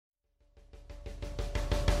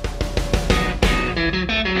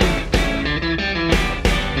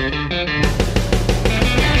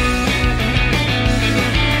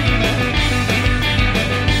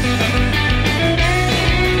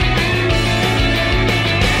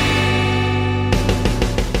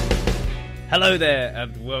Hello there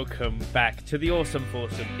and welcome back to the Awesome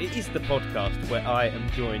Foursome. It is the podcast where I am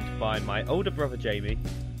joined by my older brother Jamie.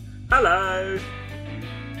 Hello.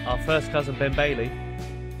 Our first cousin Ben Bailey.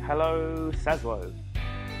 Hello, Sazwo.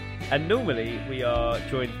 And normally we are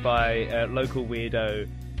joined by local weirdo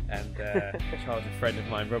and childhood friend of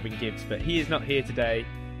mine, Robin Gibbs, but he is not here today.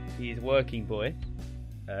 He is a working boy,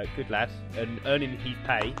 good lad, and earning his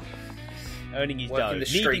pay, earning his dough,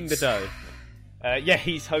 needing the dough. Yeah,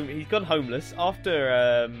 he's home. He's gone homeless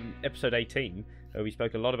after episode 18. We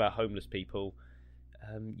spoke a lot about homeless people.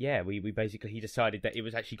 We basically he decided that it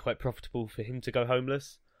was actually quite profitable for him to go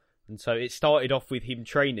homeless, and so it started off with him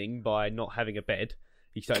training by not having a bed.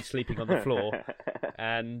 He started sleeping on the floor,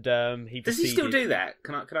 and Does he still do that?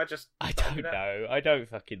 Can I just? I don't know. I don't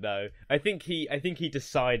fucking know. I think he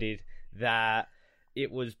decided that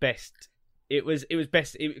it was best. It was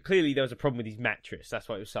best. Clearly, there was a problem with his mattress. That's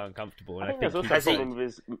why it was so uncomfortable. And I think there's also a problem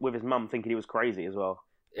with his mum thinking he was crazy as well.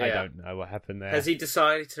 Yeah. I don't know what happened there. Has he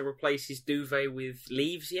decided to replace his duvet with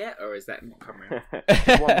leaves yet, or is that not coming?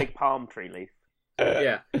 One big palm tree leaf.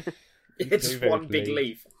 Yeah, it's one big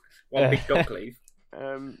leaf, one big dog leaf.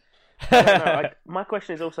 My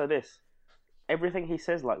question is also this: everything he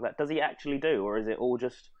says like that, does he actually do, or is it all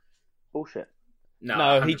just bullshit?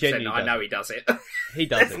 No, he genuinely does. I know he does it. He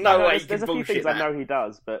does There's it. no way. There's a few things I know he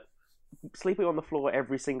does, but sleeping on the floor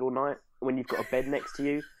every single night when you've got a bed next to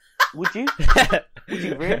you, would you? Would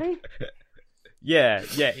you really? Yeah,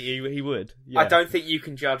 he would. Yeah. I don't think you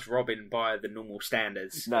can judge Robin by the normal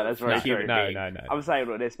standards. No, that's very true. No. I'm saying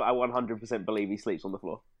all this, but I 100% believe he sleeps on the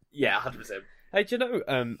floor. Yeah, 100%. Hey, do you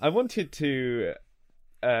know? I wanted to.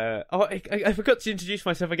 I forgot to introduce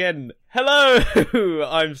myself again. Hello,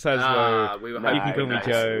 I'm Sazwo. You can call me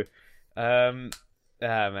Joe.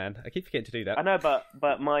 Man, I keep forgetting to do that. I know,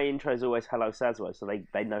 but my intro is always hello Sazwo, so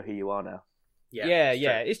they know who you are now. Yeah,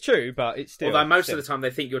 it's true, but it's still. Although most of the time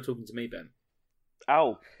they think you're talking to me, Ben.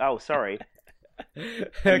 Oh, sorry.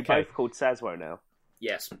 Okay. We're both called Sazwo now.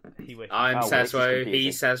 Yes, He wishes. I'm Sazwo. He's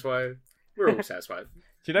He's Sazwo. We're all Sazwo.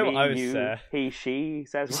 Do you know what I was? You, he, she,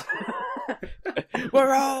 Sazwo.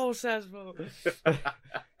 We're all Sazwo. Do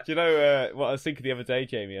you know what I was thinking the other day,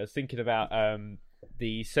 Jamie? I was thinking about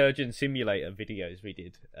the Surgeon Simulator videos we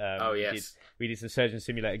did. Yes. We did some Surgeon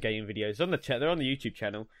Simulator game videos on the they're on the YouTube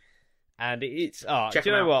channel, and it's Check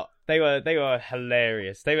do you know them what they were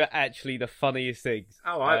hilarious. They were actually the funniest things.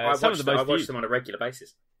 I watched them on a regular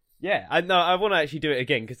basis. Yeah, I know. I want to actually do it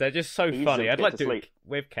again because they're just so funny. I'd like to do it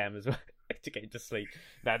webcam as well to get into sleep.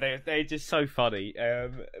 No, they're just so funny.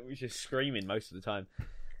 We're just screaming most of the time.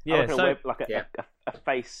 Yeah, so a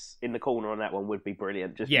face in the corner on that one would be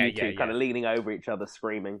brilliant. Just you two kind of leaning over each other,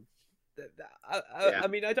 screaming. I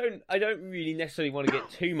mean, I don't really necessarily want to get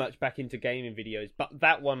too much back into gaming videos, but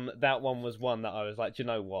that one was one that I was like, do you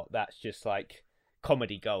know what? That's just like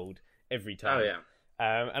comedy gold every time. Oh yeah.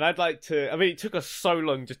 And I'd like to. I mean, it took us so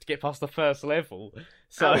long just to get past the first level,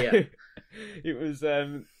 so it was.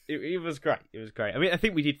 It was great. It was great. I mean, I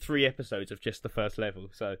think we did 3 episodes of just the first level,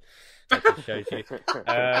 so that just shows you.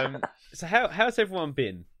 So how's everyone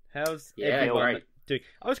been? How's everyone doing?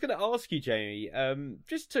 I was going to ask you, Jamie,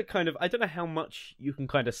 just to kind of. I don't know how much you can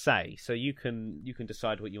kind of say, so you can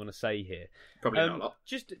decide what you want to say here. Probably not a lot.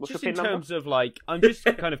 Just in terms of like, I'm just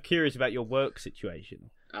kind of curious about your work situation.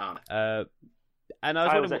 And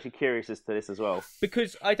I was actually curious as to this as well.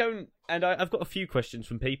 Because I've got a few questions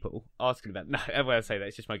from people asking about. No, I won't say that.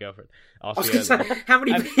 It's just my girlfriend asking. I was going to say, how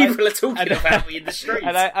many people are talking about me in the streets?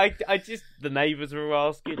 And I just the neighbours were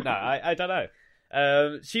asking. No, I don't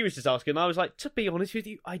know. She was just asking. And I was like, to be honest with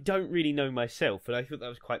you, I don't really know myself, and I thought that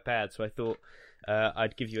was quite bad. So I thought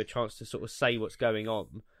I'd give you a chance to sort of say what's going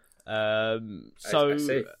on. So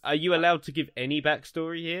are you allowed to give any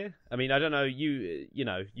backstory here? I mean, I don't know. You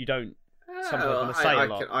don't. Sometimes want to say a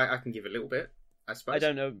lot. I can give a little bit, I suppose. I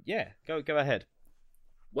don't know. Yeah, go ahead.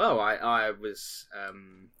 Well, I was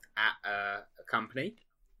at a company.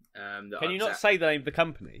 Can you not say the name of the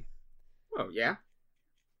company? Well, yeah.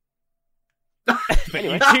 But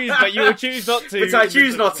you will choose not to. But I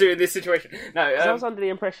choose not to in this situation. No, I was under the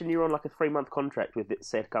impression you were on like a 3-month contract with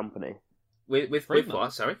said company. With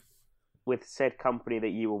what? Sorry. With said company that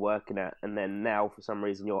you were working at, and then now for some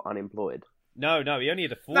reason you're unemployed. No, he only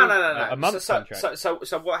had a month contract.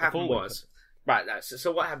 So what happened was right.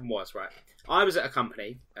 So what happened was right. I was at a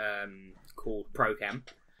company called Procam,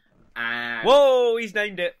 and whoa, he's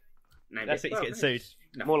named it. That's it. He's getting sued.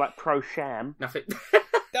 No. More like Pro Sham. Nothing.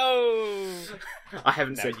 No, I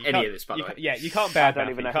haven't said any of this. By the way, yeah, you can't bad. I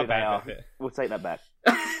don't even know who they are. We'll take that back.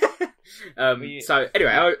 So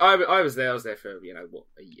anyway, I was there. I was there for a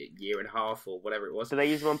year and a half or whatever it was. Do they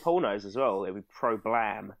use them on pornos as well? It would Pro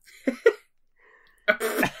Blam.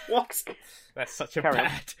 What? That's such a Carry on.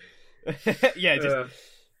 bad. Yeah, just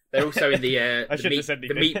They're also in the I shouldn't have said the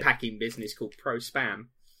anything. meat packing business called Pro Spam.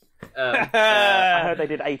 I heard they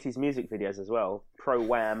did 80s music videos as well. Pro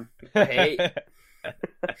Wham. Hey,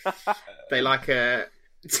 they like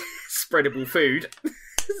spreadable food.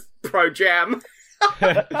 Pro Jam.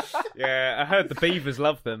 Yeah, I heard the Beavers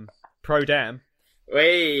love them. Pro Dam.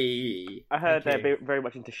 Hey. I heard Thank they're very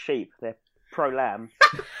much into sheep. They're pro lamb.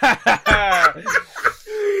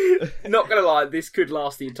 Not gonna lie, this could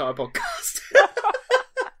last the entire podcast.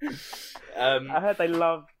 I heard they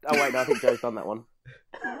love. Oh wait, no, I think Joe's done that one.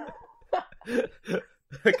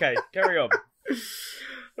 Okay, carry on.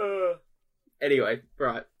 Anyway,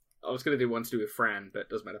 right. I was gonna do one to do with Fran, but it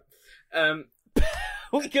doesn't matter.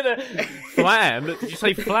 We're gonna flan. Did you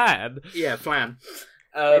say flan? Yeah, Flan.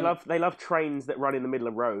 They love trains that run in the middle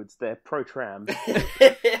of roads. They're pro tram.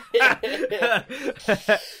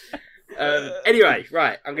 Anyway,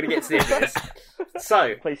 right, I'm going to get to the end of this.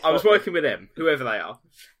 So, Please I was stop. working with them, whoever they are.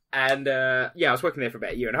 And, I was working there for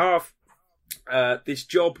about a year and a half. This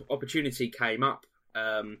job opportunity came up.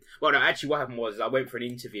 Well, no, actually what happened was I went for an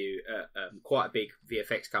interview at quite a big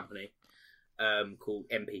VFX company called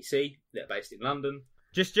MPC. They're based in London.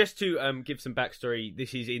 Just to give some backstory,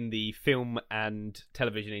 this is in the film and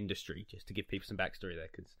television industry, just to give people some backstory there,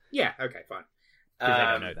 because Yeah, okay, fine. they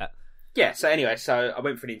don't know that. Yeah, so anyway, so I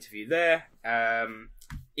went for an interview there.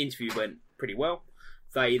 Interview went pretty well.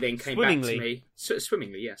 They then came back to me...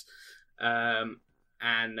 Swimmingly, yes.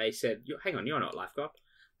 And they said, hang on, you're not a lifeguard.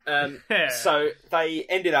 So they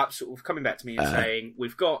ended up sort of coming back to me and saying,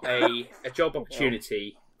 we've got a job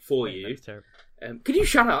opportunity for you. That's terrible. Can you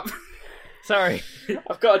shut up? Sorry.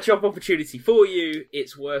 I've got a job opportunity for you.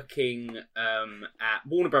 It's working at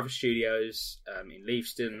Warner Brothers Studios in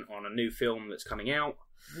Leavesden on a new film that's coming out.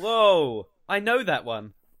 Whoa, I know that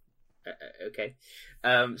one. Okay.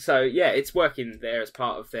 So, yeah, it's working there as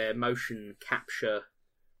part of their motion capture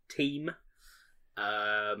team.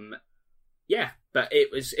 Yeah, but it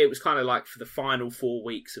was kind of like for the final 4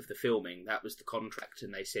 weeks of the filming, that was the contract,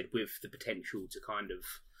 and they said with the potential to kind of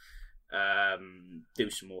do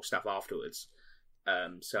some more stuff afterwards.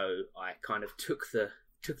 So I kind of took the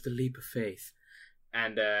leap of faith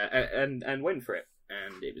and went for it,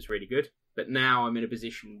 and it was really good. But now I'm in a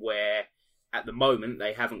position where, at the moment,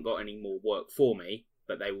 they haven't got any more work for me,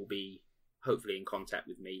 but they will be hopefully in contact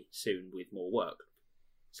with me soon with more work.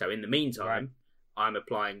 So in the meantime, I'm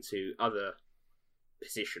applying to other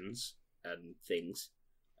positions and things,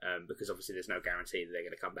 because obviously there's no guarantee that they're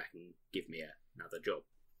going to come back and give me another job.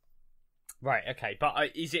 Right, okay, but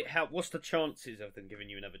what's the chances of them giving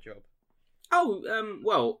you another job? Oh,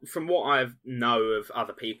 well, from what I know of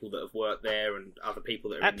other people that have worked there and other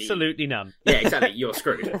people that are Absolutely none. Yeah, exactly. You're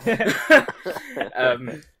screwed.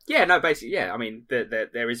 Yeah, no, basically, yeah. I mean,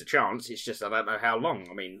 there is a chance. It's just I don't know how long.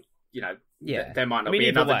 I mean, there might not be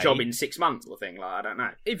another job in 6 months or thing. Like, I don't know.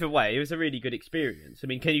 Either way, it was a really good experience. I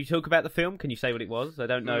mean, can you talk about the film? Can you say what it was? I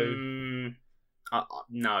don't know.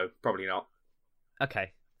 No, probably not.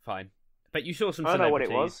 Okay, fine. But you saw some I don't know what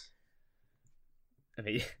celebrities. it was. I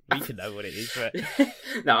mean, we can know what it is, but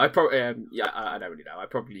No, I probably I don't really know. I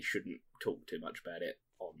probably shouldn't talk too much about it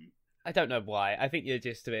on. I don't know why. I think you're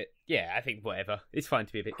just a bit. Yeah, I think whatever. It's fine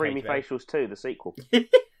to be a bit Creamy cagey about it. Facials 2, the sequel.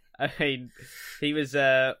 I mean, he was.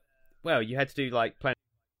 Well, you had to do like plan.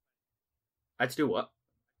 I had to do what?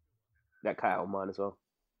 That cut out on mine as well.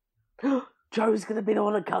 Joe's going to be the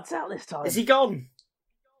one that cuts out this time. Is he gone?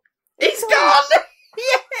 He's gone.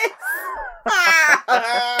 Yes.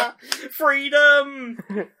 Freedom.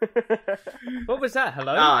 What was that?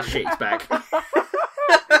 Hello. Ah, shit, he's back.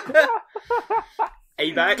 Are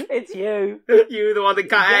you back? It's you. You were the one that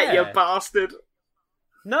cut out, you Yeah. bastard.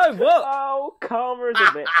 No, what? Oh, karma is a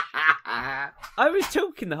bitch. I was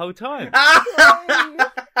talking the whole time.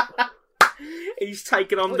 He's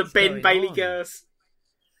taken on What's the Ben going Bailey on? curse.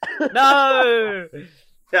 No.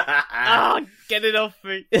 Get it off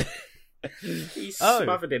me. He's Oh.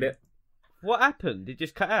 smothered in it. What happened? It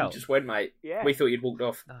just cut You out. just went, mate. Yeah. We thought you'd walked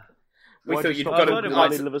off. We Why thought did you'd you got stop to in like-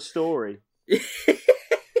 the middle of a story.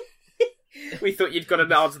 We thought you'd got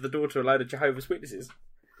to answer the door to a load of Jehovah's Witnesses.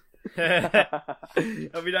 I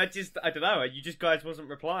mean, I don't know. You just guys wasn't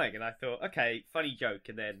replying, and I thought, okay, funny joke,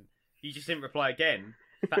 and then you just didn't reply again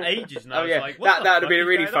for ages. And I Oh was yeah, like, what that would the have been a fuck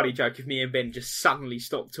really is going funny on? joke if me and Ben just suddenly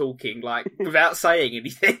stopped talking, like without saying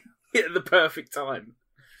anything at the perfect time.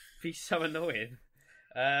 Be so annoying.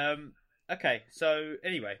 Okay, so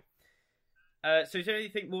anyway, so is there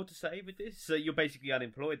anything more to say with this? So you're basically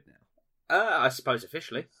unemployed now. I suppose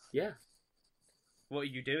officially, yeah. What are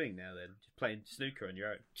you doing now then? Just playing snooker on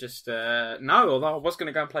your own? Just no. Although I was going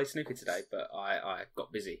to go and play snooker today, but I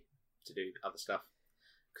got busy to do other stuff.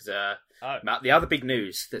 Because the other big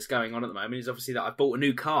news that's going on at the moment is obviously that I bought a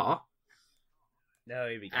new car. No,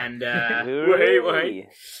 here we go. And Hooray.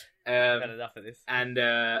 I've had enough of this. And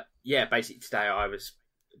basically today I was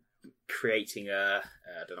creating I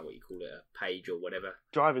don't know what you call it, a page or whatever.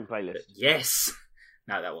 Driving playlist. Yes.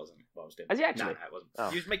 No, that wasn't what I was doing. Has he actually? No, it wasn't. Oh.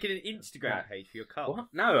 You was making an Instagram page for your car. What?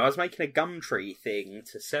 No, I was making a Gumtree thing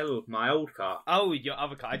to sell my old car. Oh, your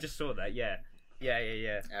other car. I just saw that. Yeah.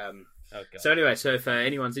 Oh, God. So anyway, if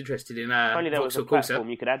anyone's interested in Only there was a Vauxhall Corsa, platform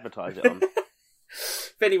you could advertise it on.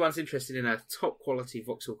 if anyone's interested in a top quality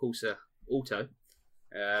Vauxhall Corsa Auto,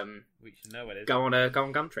 we should know what it is. go on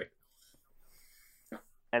Gumtree.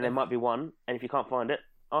 And there might be one, and if you can't find it,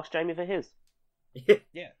 ask Jamie for his.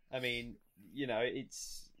 Yeah, I mean,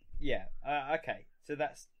 it's okay. So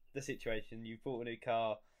that's the situation. You bought a new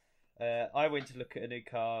car. I went to look at a new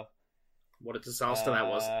car. What a disaster that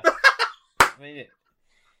was! I mean,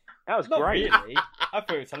 That was not great. really. I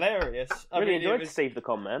thought it was hilarious. I Really mean, enjoyed Steve the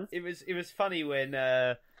Con Man. It was funny when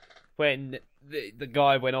the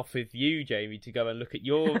guy went off with you, Jamie, to go and look at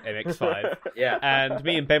your MX-5. Yeah. And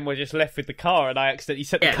me and Ben were just left with the car, and I accidentally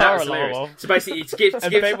set the that car was alarm hilarious. off. So basically, to give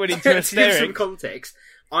Ben went into to give hysterics. some context,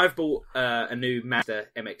 I've bought a new Mazda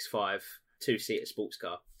MX-5 two-seater sports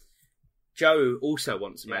car. Joe also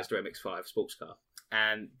wants a Mazda MX-5 sports car,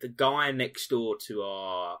 and the guy next door to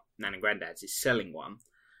our nan and granddad's is selling one.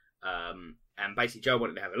 And basically, Joe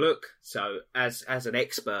wanted to have a look. So, as an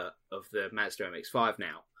expert of the Mazda MX-5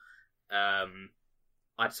 now,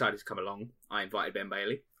 I decided to come along. I invited Ben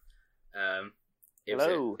Bailey. It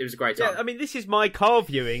was a great time. Yeah, I mean, this is my car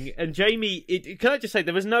viewing, and Jamie. Can I just say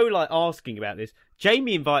there was no asking about this.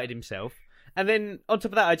 Jamie invited himself, and then on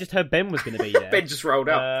top of that, I just heard Ben was going to be there. Ben just rolled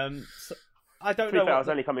up. So, I don't To be know. fair, I was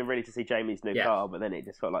only coming really to see Jamie's new car, but then it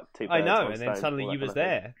just felt like two birds. I know, one and then stone, suddenly all you that was kind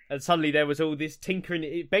of thing. there, and suddenly there was all this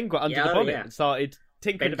tinkering. Ben got under the bonnet and started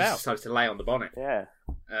tinkering Ben just about. decided to lay on the bonnet. Yeah.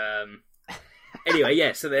 Anyway,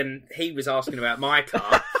 yeah. So then he was asking about my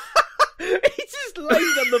car. He just laid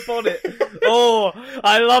on the bonnet. Oh,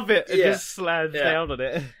 I love it. It Yeah. just slams down on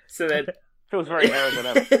it. So then, Feels very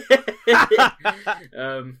aerodynamic.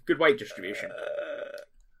 good weight distribution.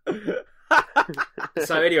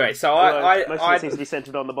 So anyway, so I most of it seems to be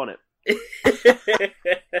centred on the bonnet.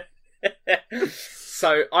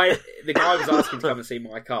 So the guy was asking to come and see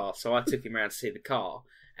my car, so I took him around to see the car.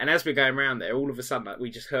 And as we're going around there, all of a sudden we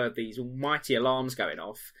just heard these almighty alarms going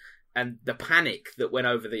off, and the panic that went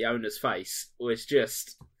over the owner's face was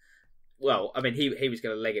just. Well, I mean, he was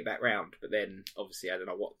going to leg it back round, but then obviously I don't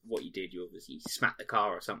know what you did. You obviously smacked the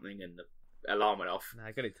car or something, and the alarm went off. No,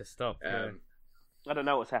 I got it to stop. I don't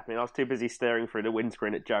know what's happening. I was too busy staring through the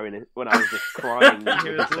windscreen at Joe when I was just crying. He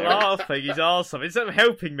was laughing his arse off. Instead of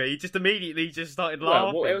helping me, he just immediately just started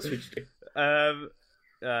laughing. Well, what else would you do?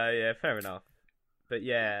 Yeah, fair enough. But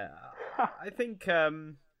yeah, I think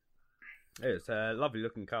it was a lovely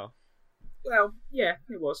looking car. Well, yeah,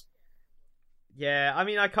 it was. Yeah, I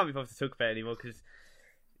mean, I can't be bothered to talk about it anymore because,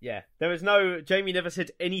 yeah, Jamie never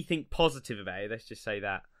said anything positive about it. Let's just say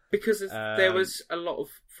that. Because there was a lot of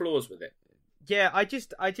flaws with it. Yeah, I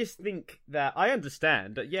just think that I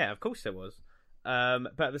understand that. Yeah, of course there was,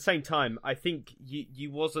 but at the same time, I think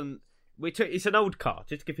you wasn't. It's an old car.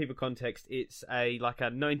 Just to give people context, it's a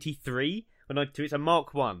 93 or 92. It's a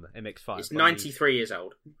Mark 1 MX-5. It's 93 years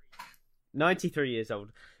old. 93 years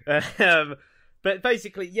old. But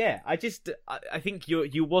basically, yeah, I think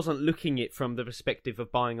you wasn't looking at it from the perspective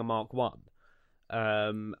of buying a Mark 1.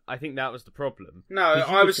 I think that was the problem. No,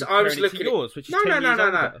 I was looking at yours, which is no. 10 years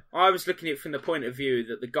older. I was looking at it from the point of view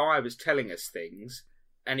that the guy was telling us things,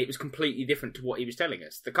 and it was completely different to what he was telling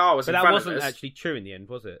us. The car was But in that front wasn't of us. actually true in the end,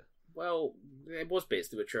 was it? Well, there was bits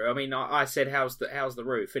that were true. I mean, I said, "How's the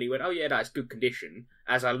roof?" And he went, "Oh yeah, that's good condition."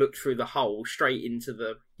 As I looked through the hole straight into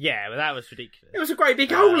the, Yeah, but that was ridiculous. there was a great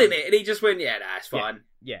big hole in it, and he just went, "Yeah, that's fine."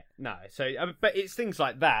 Yeah, no. So, but it's things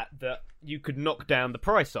like that you could knock down the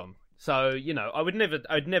price on. So,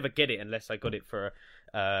 I'd never get it unless I got it for,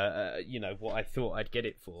 what I thought I'd get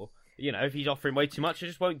it for. If he's offering way too much, I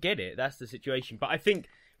just won't get it. That's the situation. But I think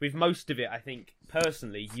with most of it,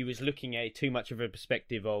 personally, you was looking at it too much of a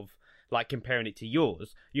perspective of comparing it to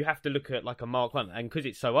yours. You have to look at a Mark 1, and because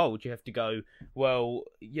it's so old, you have to go, well,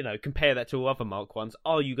 compare that to all other Mark 1s.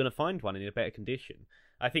 Are you going to find one in a better condition?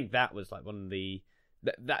 I think that was one of the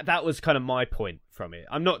that was kind of my point from it.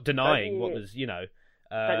 I'm not denying what was, Don't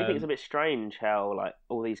you think it's a bit strange how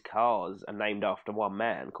all these cars are named after one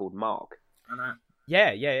man called Mark? I know.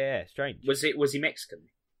 Yeah. Strange. Was he Mexican?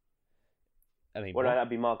 I mean, Well, no, that'd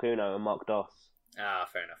be Mark Uno and Mark Dos. Ah,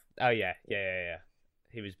 fair enough. Oh yeah.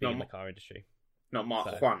 He was big Not in the Mo- car industry. Not Mark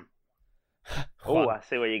So- Juan. Oh, Juan. I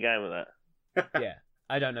see where you're going with that. Yeah,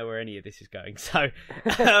 I don't know where any of this is going. So,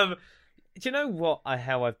 do you know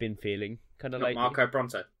how I've been feeling kind of Not lately? Marco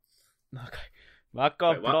Bronto. Marco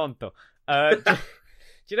Wait, what? Pronto.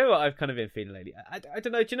 Do you know what I've kind of been feeling lately? I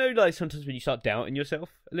don't know. Do you know, like, sometimes when you start doubting yourself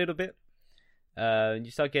a little bit, and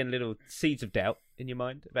you start getting little seeds of doubt in your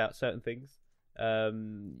mind about certain things.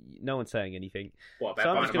 No one's saying anything. What about So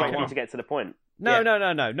I'm buying just a gonna Mark I Juan? need to get to the point. No,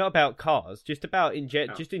 Yeah. no, not about cars. Just about Oh.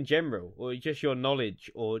 just in general, or just your knowledge,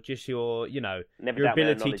 or just your, Never your doubt my own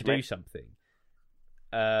ability knowledge, to do mate. something.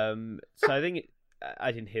 So I think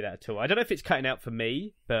I didn't hear that at all. I don't know if it's cutting out for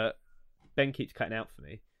me, but Ben keeps cutting out for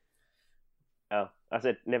me. Oh, I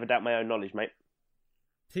said never doubt my own knowledge, mate.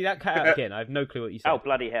 See, that cut out again. I have no clue what you said. Oh,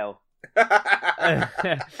 bloody hell.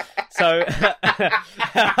 So,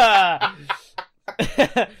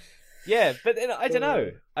 yeah, but then I don't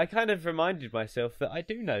know. I kind of reminded myself that I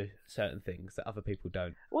do know certain things that other people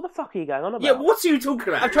don't. What the fuck are you going on about? Yeah, what are you talking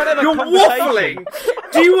about? I'm trying to have a You're conversation.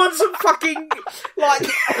 waffling. Do you want some fucking like?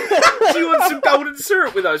 Do you want some golden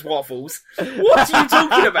syrup with those waffles? What are you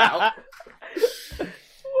talking about? You're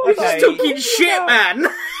Okay. just talking shit, man.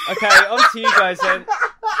 Okay, on to you guys then.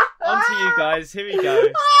 On to you guys. Here we go.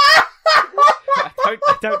 I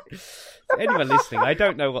don't. Anyone listening, I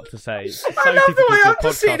don't know what to say. It's so I love the difficult way to I'm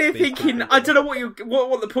just sitting here podcast these thinking, things. I don't know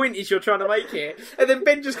what the point is you're trying to make here, and then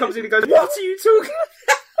Ben just comes in and goes, "What are you talking?"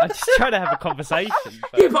 I'm just trying to have a conversation.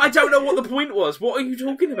 Yeah, but I don't know what the point was. What are you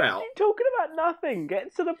talking about? You're talking about nothing.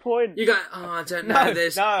 Get to the point. You go, oh, I don't know. No,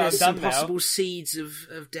 there's no, I'm there's some done now. possible seeds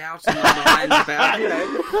of doubt in my mind about, you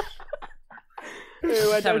know. Ew,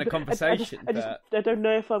 Just having a conversation, I don't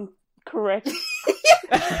know if I'm correct.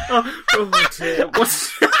 Oh dear,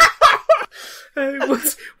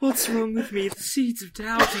 what's wrong with me? The seeds of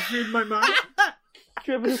doubt are in my mind.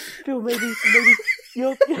 Do you ever feel maybe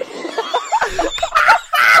you're...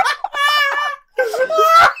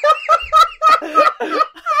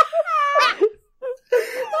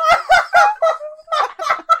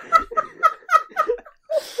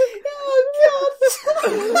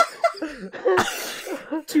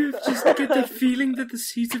 Do you just get that feeling that the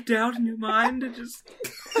seeds of doubt in your mind are just...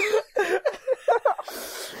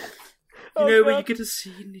 You know, where you get a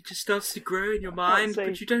seed and it just starts to grow in your mind, say.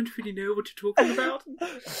 but you don't really know what you're talking about?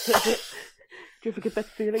 Do you ever get that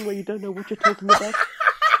feeling where you don't know what you're talking about?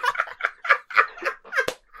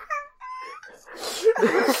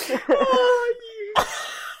 Oh, you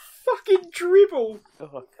fucking dribble!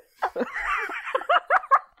 Oh. As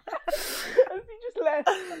he just left.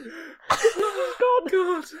 Oh,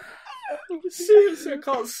 God. Seriously, I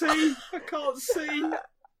can't see. I can't see.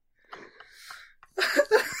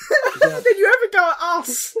 Then you ever go at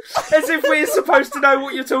us as if we're supposed to know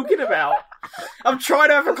what you're talking about? I'm trying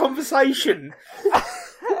to have a conversation.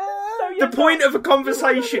 The point of a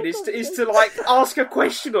conversation is to like ask a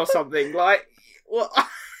question or something. Like, what?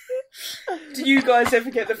 Do you guys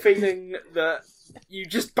ever get the feeling that you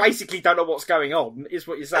just basically don't know what's going on? Is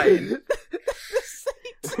what you're saying?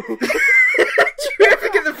 Do you ever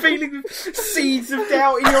get the feeling of seeds of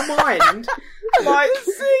doubt in your mind? Like,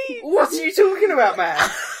 what are you talking about, man?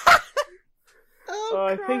 Oh,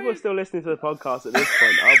 if people are still listening to the podcast at this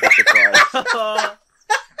point, I'll be surprised.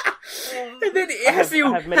 And then it I has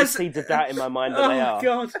have many seeds of doubt in my mind that they Oh are.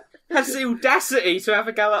 God! Has the audacity to have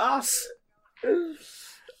a go at us?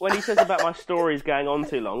 When he says about my stories going on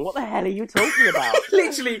too long, what the hell are you talking about?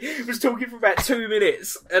 Literally was talking for about 2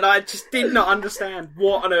 minutes, and I just did not understand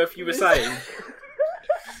what on earth you were saying.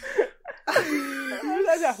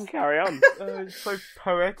 I can carry on. It's so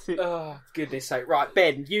poetic. Oh goodness sake! Right,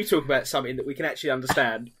 Ben, you talk about something that we can actually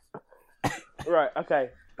understand. Right, okay.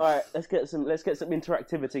 Alright, let's get some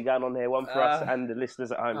interactivity going on here, one for us and the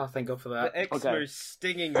listeners at home. Oh, thank God for The that. eczema Okay. is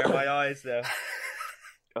stinging around my eyes there.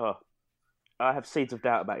 Oh. I have seeds of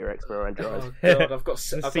doubt about your ex around your eyes. Oh God, I've got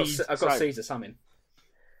seeds. seeds of something.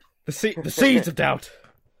 The seeds of doubt.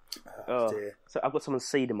 Oh. dear. So I've got someone's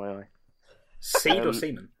seed in my eye. Seed or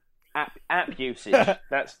semen? App usage.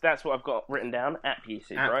 That's what I've got written down. App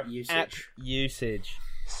usage, App right? usage. App usage.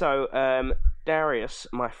 So, Darius,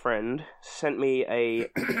 my friend, sent me a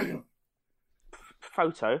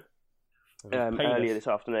photo earlier this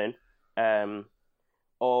afternoon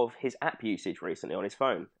of his app usage recently on his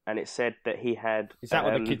phone, and it said that he had. Is that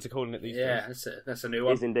what the kids are calling it these Yeah, days? that's a new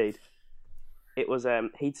one. Is indeed. It was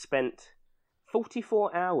he'd spent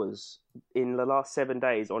 44 hours in the last 7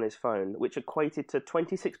 days on his phone, which equated to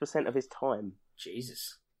 26% of his time.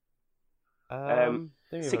 Jesus. Let me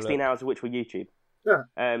have a 16 look. hours of which were YouTube. Yeah.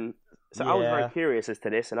 So I was Yeah. very curious as to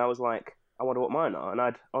this, and I was like, I wonder what mine are.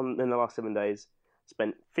 And in the last 7 days,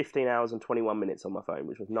 spent 15 hours and 21 minutes on my phone,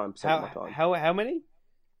 which was 9% of my time. How many?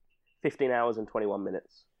 15 hours and 21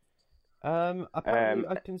 minutes. Apparently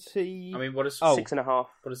I can see. I mean, what is 6.5?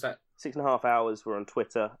 What is that? 6.5 hours were on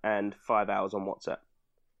Twitter and 5 hours on WhatsApp.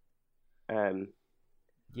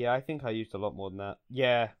 Yeah, I think I used a lot more than that.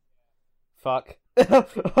 Yeah. Fuck. How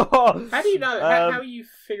do you know? How are you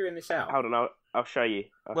figuring this out? Hold on, I'll show you.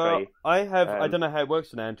 I have. I don't know how it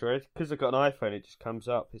works on Android because I've got an iPhone. It just comes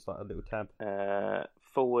up. It's like a little tab.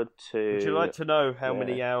 Forward to. Would you like to know how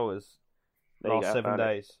many hours? There you last go, 7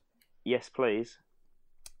 days. Yes, please.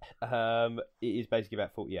 It is basically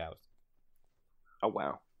about 40 hours. Oh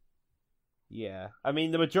wow. Yeah, I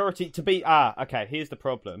mean the majority to be. Okay. Here's the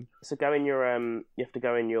problem. So go in your you have to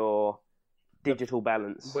go in your digital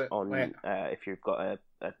balance where? If you've got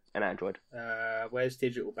an Android. Where's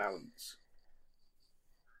digital balance?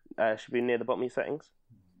 Should be near the bottom of your settings.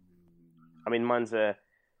 I mean, mine's a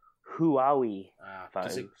Huawei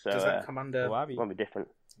phone. Does that come under? Huawei? Might be different.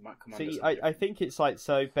 Might come See, under I think it's like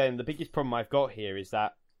so. Ben, the biggest problem I've got here is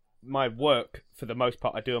that my work, for the most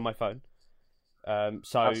part, I do on my phone.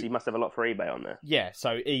 So you must have a lot for eBay on there. Yeah,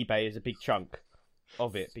 so eBay is a big chunk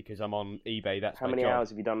of it because I'm on eBay. That's how many hours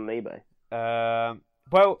have you done on eBay?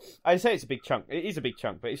 Well, I'd say it's a big chunk. It is a big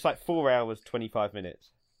chunk, but it's like 4 hours 25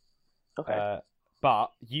 minutes. Okay.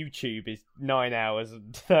 But YouTube is 9 hours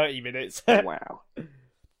and 30 minutes. Wow.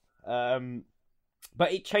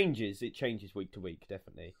 But it changes. It changes week to week.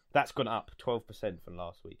 Definitely, that's gone up 12% from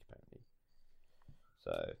last week apparently.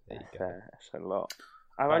 So there you go. That's a lot.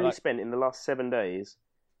 I've only spent in the last 7 days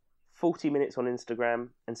 40 minutes on Instagram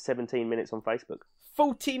and 17 minutes on Facebook.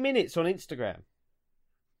 40 minutes on Instagram?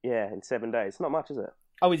 Yeah, in 7 days. Not much, is it?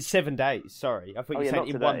 Oh, in 7 days. Sorry. I thought you said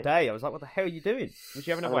in today. 1 day. I was like, what the hell are you doing? Was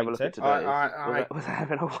you having a wank? Was I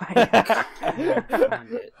having a wank?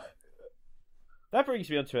 That brings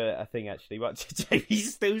me on to a thing, actually.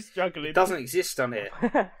 He's still struggling. It doesn't exist on here.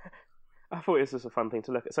 I thought this was a fun thing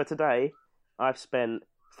to look at. So today, I've spent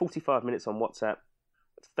 45 minutes on WhatsApp,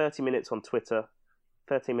 30 minutes on Twitter,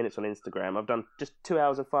 30 minutes on Instagram. I've done just 2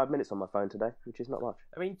 hours and 5 minutes on my phone today, which is not much.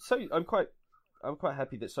 I mean, so I'm quite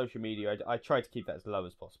happy that social media, I try to keep that as low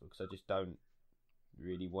as possible because I just don't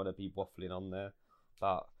really want to be waffling on there.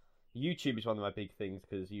 But YouTube is one of my big things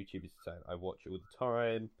because YouTube is something I watch all the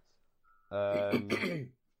time.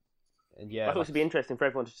 And yeah, I thought it'd be interesting for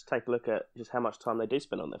everyone to just take a look at just how much time they do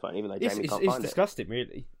spend on their phone, even though Jamie can't find it. It's disgusting,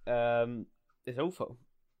 really. It's awful.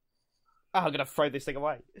 I'm gonna throw this thing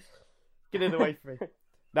away. Get it away from me.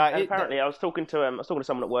 No, apparently, I was talking to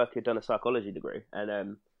someone at work who'd done a psychology degree,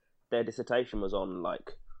 and their dissertation was on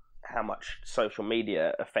like how much social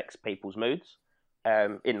media affects people's moods.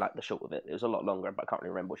 In like the short of it, it was a lot longer, but I can't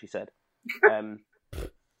really remember what she said.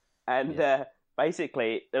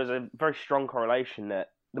 Basically, there was a very strong correlation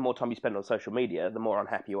that the more time you spend on social media, the more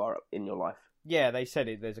unhappy you are in your life. Yeah, they said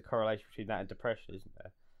it. There's a correlation between that and depression, isn't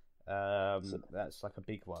there? That's like a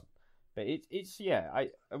big one. But it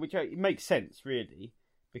makes sense really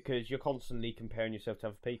because you're constantly comparing yourself to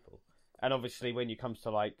other people, and obviously when it comes to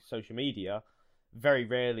like social media, very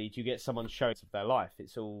rarely do you get someone showing of their life.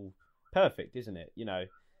 It's all perfect, isn't it? You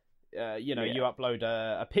upload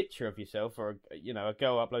a picture of yourself, or a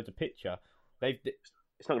girl uploads a picture.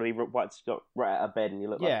 It's not going to be right out of bed and you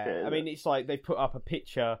look like shit. Yeah, I mean, it's like they've put up a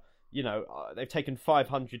picture, they've taken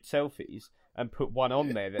 500 selfies and put one on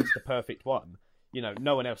there that's the perfect one.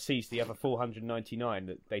 No one else sees the other 499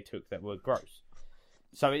 that they took that were gross.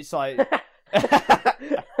 So it's like...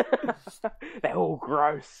 They're all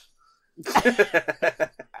gross.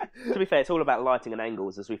 To be fair, it's all about lighting and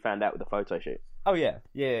angles, as we found out with the photo shoot. Oh, yeah.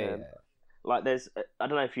 Yeah. Like, I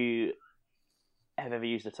don't know if you have ever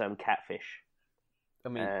used the term catfish. I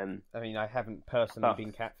mean, I haven't personally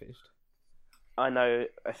been catfished. I know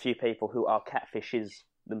a few people who are catfishes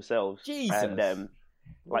themselves. Jesus. And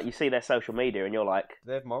like you see their social media, and you're like,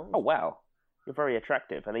 they have morals. Oh wow, you're very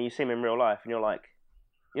attractive. And then you see them in real life, and you're like,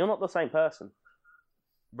 you're not the same person.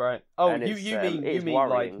 Right. Oh, and you mean worrying.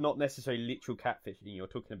 like not necessarily literal catfishing? You're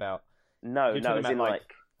talking about as in like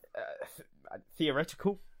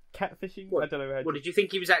theoretical catfishing. What? I don't know. Did you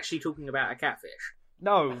think he was actually talking about a catfish?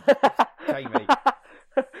 No, Jamie.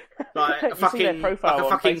 Like a fucking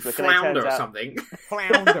flounder or something.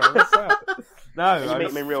 Flounder, what's that? No, you meet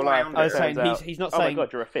him in real life. I was saying he's not saying. Oh my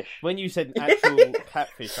god, you're a fish. When you said actual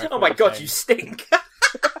catfish, oh my god, you stink.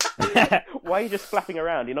 Why are you just flapping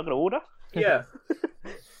around? You're not going to order? Yeah.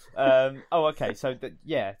 Okay. So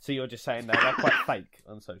so you're just saying that they're quite fake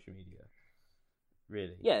on social media,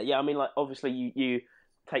 really? Yeah. I mean, like obviously you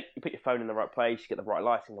put your phone in the right place, you get the right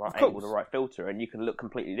lighting, the right angle, the right filter, and you can look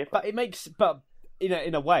completely different. But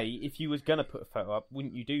in a way, if you was gonna put a photo up,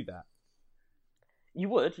 wouldn't you do that? You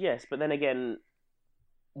would, yes, but then again,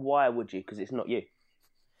 why would you? Because it's not you.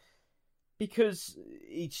 Because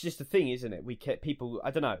it's just a thing, isn't it? People.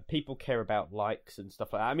 I don't know. People care about likes and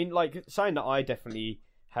stuff like that. I mean, like something that I definitely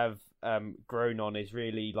have grown on is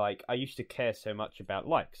really like I used to care so much about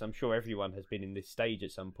likes. I'm sure everyone has been in this stage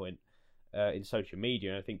at some point in social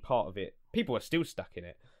media, and I think part of it, people are still stuck in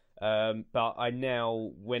it. But I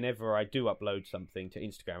now, whenever I do upload something to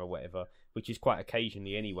Instagram or whatever, which is quite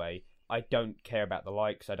occasionally anyway, I don't care about the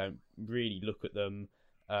likes. I don't really look at them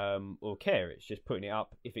or care. It's just putting it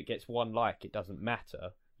up. If it gets one like, it doesn't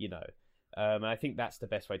matter, you know. And I think that's the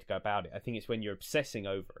best way to go about it. I think it's when you're obsessing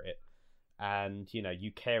over it and, you know,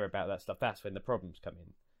 you care about that stuff, that's when the problems come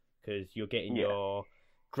in. Because you're getting your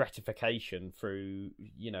gratification through,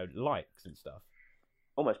 you know, likes and stuff.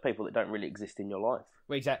 Almost people that don't really exist in your life.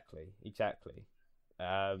 Well, exactly.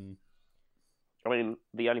 I mean,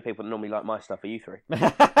 the only people that normally like my stuff are you three.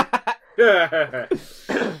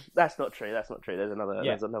 That's not true. There's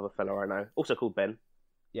another fella I know, also called Ben.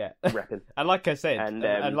 Yeah, repping. and like I said,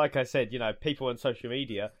 and like I said, you know, people on social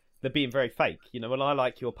media, they're being very fake. You know, when I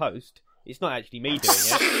like your post, it's not actually me doing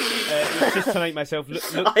it. It's just to make myself look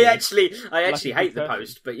I actually hate the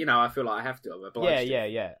post, but you know, I feel like I have to. I'm obliged to.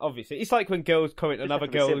 Yeah. Obviously, it's like when girls comment on other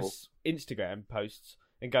girls' Instagram posts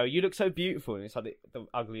and go, "You look so beautiful," and it's like the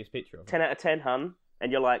ugliest picture of 10 out of 10, hun,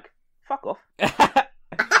 and you're like, "Fuck off."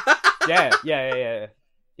 Yeah.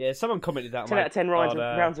 Someone commented that. 10 out of 10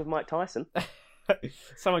 rounds of Mike Tyson.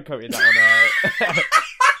 Someone commented that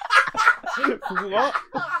on. What?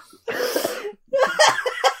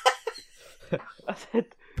 I said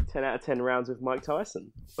 10 out of 10 rounds with Mike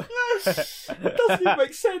Tyson. Doesn't even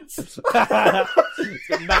make sense. It's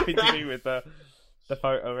got nothing to do with the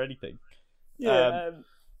photo or anything. Yeah,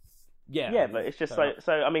 but it's just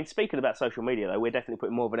so. I mean, speaking about social media, though, we're definitely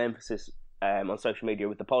putting more of an emphasis on social media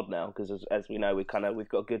with the pod now, because as we know, we've got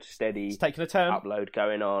a good steady taking a turn upload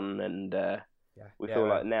going on, and we feel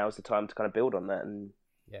like now's the time to kind of build on that and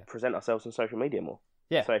present ourselves on social media more.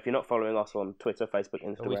 Yeah. So if you're not following us on Twitter, Facebook,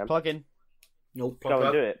 Instagram, always plug in. Go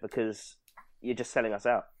and do it, because you're just selling us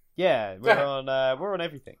out. Yeah, we're on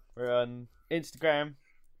everything. We're on Instagram,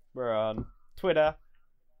 we're on Twitter,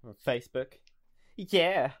 we're on Facebook.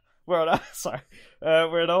 Yeah, we're on.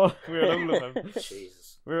 We're on all of them.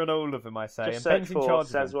 Jesus, we're on all of them. I say. Just and search for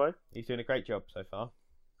Sazwo. He's doing a great job so far.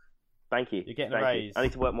 Thank you. You're getting a raise. I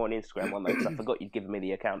need to work more on the Instagram one though, because I forgot you'd given me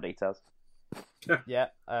the account details. Yeah,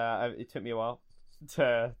 it took me a while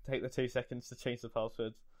to take the 2 seconds to change the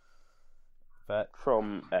passwords. But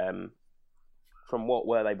from what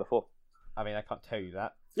were they before? I mean, I can't tell you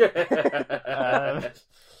that.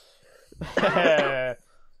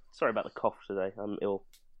 Sorry about the cough today. I'm ill.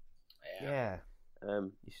 Yeah.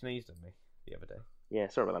 You sneezed on me the other day. Yeah,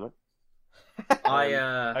 sorry about that, man.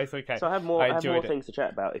 It's okay. So I have more things to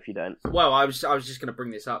chat about if you don't. Well, I was just going to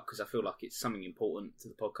bring this up because I feel like it's something important to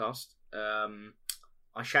the podcast.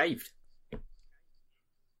 I shaved.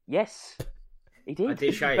 Yes, he did. I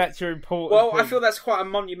did shave. That's your important. Well, thing. I feel that's quite a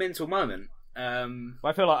monumental moment. I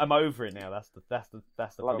feel like I'm over it now. That's the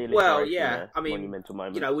problem. Well, yeah. I mean, monumental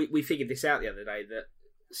moment. You know, we figured this out the other day that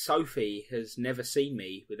Sophie has never seen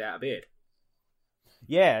me without a beard.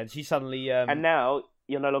 Yeah, and she suddenly. And now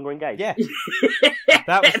you're no longer engaged. Yeah,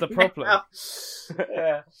 that was the problem.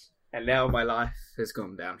 Yeah. And now my life has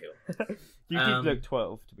gone downhill. You did look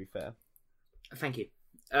 12, to be fair. Thank you.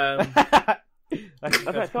 I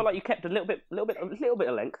felt like you kept a little bit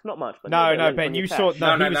of length, not much. But no, Ben, you saw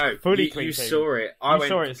no, fully clean. You saw it. I went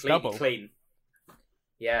saw it completely clean.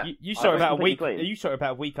 Yeah, you saw it about a week. Clean. You saw it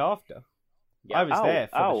about a week after. Yeah. I was there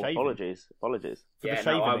for the shaving. Apologies. Yeah,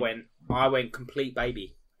 no, I went complete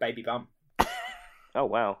baby bum. Oh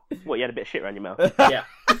wow! What, you had a bit of shit around your mouth? Yeah.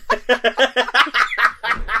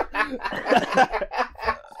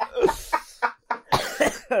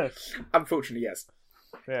 Unfortunately, yes.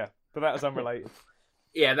 Yeah, but that was unrelated.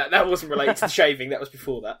 Yeah, that wasn't related to the shaving. That was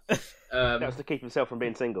before that. That was to keep himself from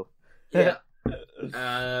being single. Yeah.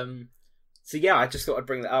 So yeah, I just thought I'd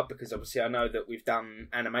bring that up because obviously I know that we've done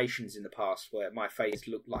animations in the past where my face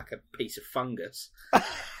looked like a piece of fungus.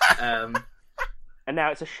 And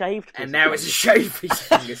now it's a shaved piece. And now it's a shaved piece of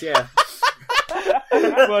fungus. Yeah.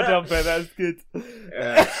 Well done, Ben. That was good.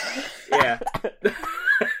 Yeah.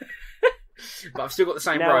 But I've still got the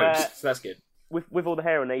same robes, so that's good. With all the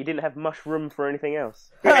hair on there, you didn't have much room for anything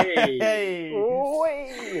else. Hey!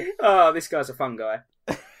 Oh, this guy's a fun guy.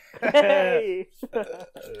 Hey!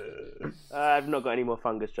 I've not got any more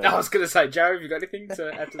fungus jokes. I was going to say, Joe, have you got anything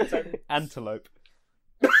to add to the table? Antelope.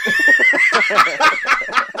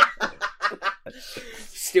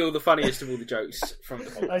 Still the funniest of all the jokes from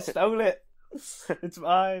the podcast. I stole it. It's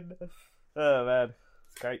mine. Oh, man.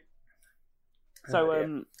 great. So,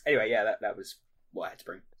 Anyway, yeah, that was what I had to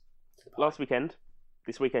bring. To the party.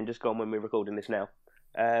 this weekend just gone when we're recording this now,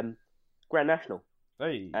 Grand National.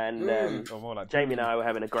 Hey. And Or more like Jamie and I were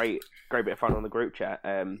having a great bit of fun on the group chat,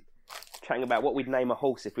 chatting about what we'd name a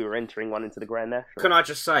horse if we were entering one into the Grand National. Can I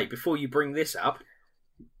just say, before you bring this up,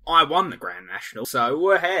 I won the Grand National,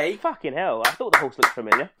 so hey. Fucking hell, I thought the horse looked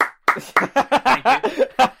familiar. Thank you.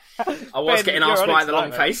 I was Ben, getting you're asked on by it the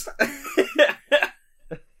long tonight, face.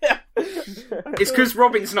 It's because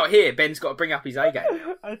Robin's not here. Ben's got to bring up his A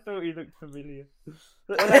game. I thought he looked familiar.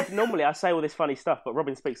 Normally I say all this funny stuff, but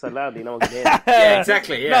Robin speaks so loudly no one can hear. Yeah,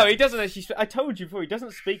 exactly. Yeah. No, he doesn't actually. I told you before, he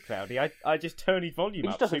doesn't speak loudly. I just turn his volume He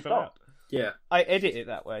up. just doesn't super stop. loud. Yeah. I edit it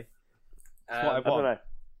that way. That's what I I don't want. know.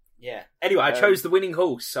 Yeah. Anyway, I chose the winning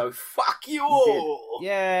horse, so fuck you all.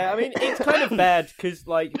 Yeah, I mean it's kind of bad because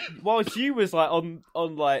like whilst you was like on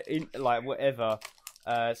like in like whatever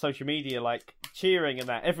social media like cheering and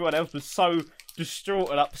that, everyone else was so distraught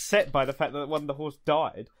and upset by the fact that one of the horse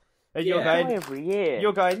died, and you're Yeah. They going, die every year.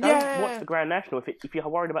 you're going, Don't yeah. watch the Grand National if you're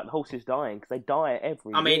worried about the horses dying, because they die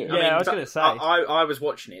every I mean, year. Yeah, I was gonna say. I was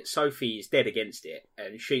watching it. Sophie is dead against it,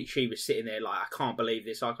 and she was sitting there like, I can't believe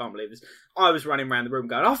this. I can't believe this. I was running around the room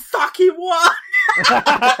going, I fucking won.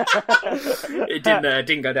 It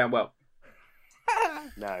didn't go down well.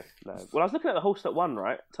 No. Well, I was looking at the horse that won,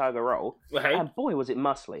 right? Tiger Roll. Well, hey. And boy, was it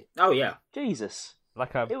muscly. Oh yeah, Jesus.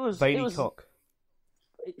 Like a It was- veiny it was- cock.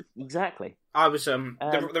 Exactly. I was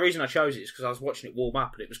the reason I chose it is because I was watching it warm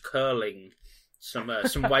up and it was curling some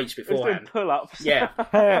weights It was doing beforehand. pull-ups. Yeah.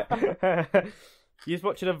 You're just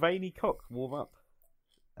watching a veiny cock warm up.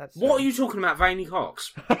 That's What are you talking about, veiny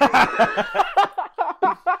cocks?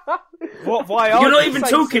 What? Why are You're not you even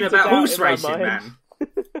same talking sense about of doubt horse in my racing, mind. man.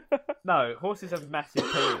 No, horses have massive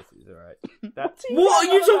penises, alright? That's... What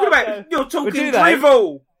are you talking about? You're talking do they?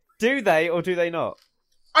 drivel. Do they or do they not?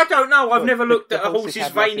 I don't know. I've never looked The at a horses horse's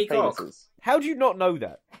have massive veiny cock. penises. How do you not know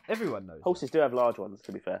that? Everyone knows. Horses do have large ones,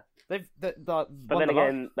 to be fair. But But then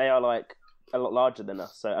again, they are like a lot larger than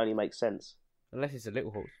us, so it only makes sense. unless it's a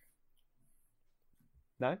little horse.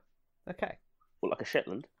 No? Okay. Well, like a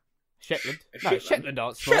Shetland. Shetland? Sh- No, Shetland. Shetland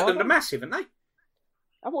aren't small. Shetland are are massive, aren't they?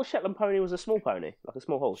 I thought a Shetland pony was a small pony, like a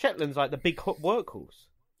small horse. Shetland's like the big workhorse.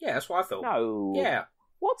 Yeah, that's what I thought. No. Yeah.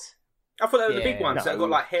 What? I thought they were the big Yeah, ones that no. got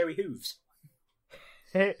like hairy hooves.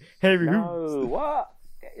 Hairy hooves. No. What?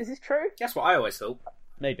 Is this true? That's what I always thought.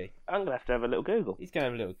 Maybe. I'm gonna have a little Google. He's going to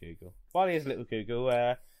have a little Google. While he has a little Google,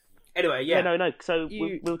 Anyway, yeah. No. So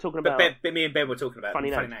You- we were talking But about me and Ben were talking about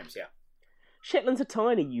Funny funny names. names, yeah. Shetlands are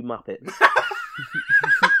tiny, you muppet.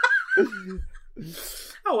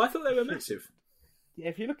 Oh, I thought they were massive. yeah,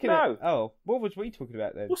 if you're looking No. at... Oh, what was we talking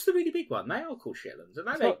about then? What's the really big one? They are called Shetlands,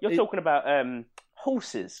 aren't they? You're talking about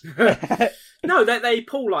horses. No, they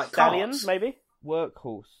pull like Stallion, carts. maybe?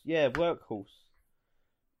 Workhorse. Yeah, workhorse.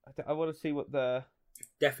 I want to see what the...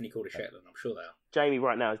 Definitely called a Shetland. I'm sure Jamie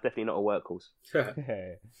right now is definitely not a workhorse.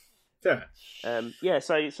 they are. Yeah,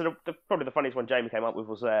 so probably the funniest one Jamie came up with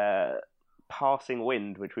was Passing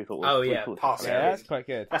Wind, which we thought was... Oh, we yeah, thought was Passing Yeah, hilarious. that's quite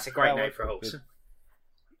good. That's a great That name was for a horse. good.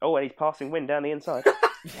 Oh, and he's passing wind down the inside.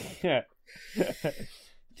 Yeah.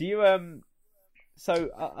 Do you So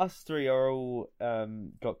us three are all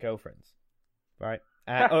got girlfriends, right?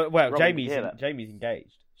 Well, Robin, Jamie's you hear that? Jamie's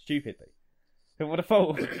engaged. Stupidly. Who would have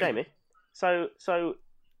thought? Jamie, so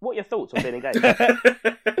what are your thoughts on being engaged?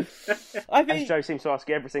 I As think. Joe seems to ask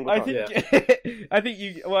you every single I time. think. I think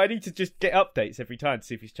you. Well, I need to just get updates every time to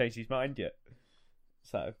see if he's changed his mind yet.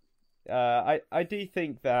 So, I do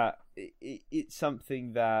think that it's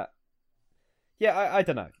something that. Yeah, I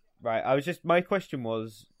don't know. Right, I was just. My question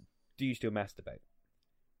was, do you still masturbate?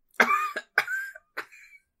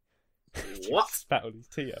 What? Spat on his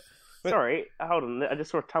tea up. Sorry, hold on. I just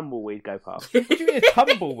saw a tumbleweed go past. What do you mean a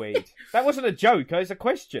tumbleweed? That wasn't a joke. It was a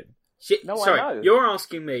question. No, I Sorry, know. you're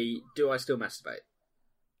asking me, do I still masturbate?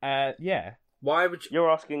 Yeah. Why would you? You're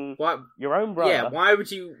asking Why? your own brother. Yeah, why would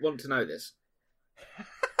you want to know this?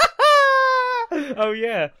 Oh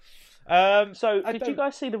yeah. So, I did you don't-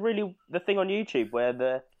 guys see the thing on YouTube where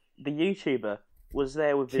the YouTuber was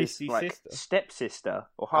there with his Kissy like sister. stepsister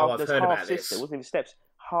or Oh, half I've there's heard half about this. sister, wasn't even steps,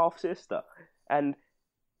 half sister, and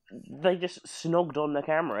they just snogged on the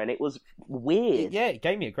camera, and it was weird. Yeah, it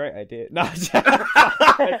gave me a great idea. No.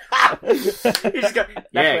 You just go,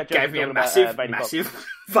 yeah, where it Joe's gave me a talking about, massive, veiny cock. massive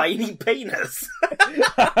veiny penis.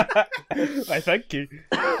 Why, thank you.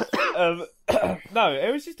 No,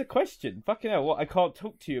 it was just a question. Fucking hell, what? I can't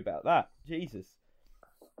talk to you about that. Jesus.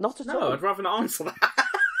 Not at No, all. I'd rather not answer that.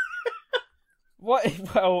 What?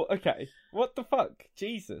 Well, okay. What the fuck?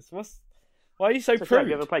 Jesus. Why are you so So, Joe, prude? have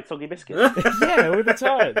you ever played Soggy Biscuit? Yeah, all the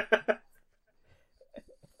time.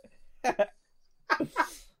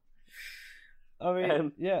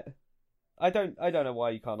 Yeah. I don't know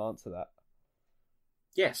why you can't answer that.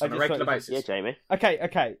 Yes, I on a just regular thought- basis. Yeah, Jamie.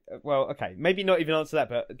 Okay. Well, okay. Maybe not even answer that,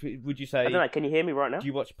 but would you say... I don't know. Can you hear me right now? Do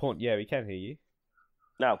you watch porn? Yeah, we can hear you.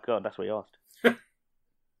 No, God, that's what you asked.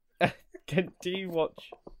 Do you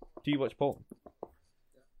watch porn?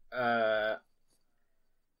 Uh,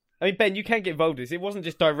 I mean, Ben, you can get involved in this. It wasn't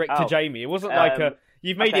just direct to Oh. Jamie. It wasn't like a...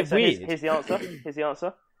 You've made it so weird. Here's the answer. Here's the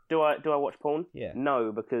answer. Do I watch porn? Yeah.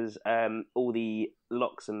 No, because all the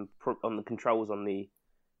locks and on the controls on the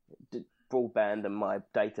broadband and my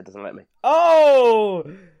data doesn't let me. Oh!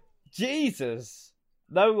 Jesus!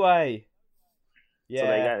 No way. Yeah. So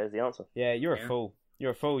there you go. There's the answer. Yeah, you're a Yeah. fool.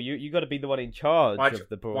 You're a fool. You got to be the one in charge of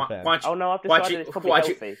the broadband. Oh no, I've decided it's probably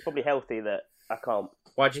healthy. It's probably healthy that I can't.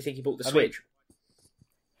 Why do you think he bought the I mean- Switch?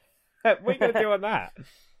 What are you going to do on that?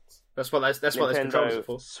 That's what those controls are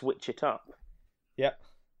for. Switch it up. Yep.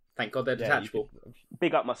 Thank God they're Yeah, detachable.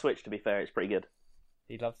 Big up my Switch. To be fair, it's pretty good.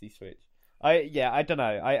 He loves the Switch. I don't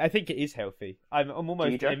know. I think it is healthy. I'm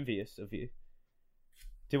almost Joe? envious of you.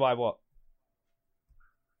 Do I what?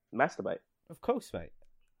 Masturbate. Of course, mate.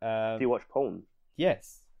 Do you watch porn?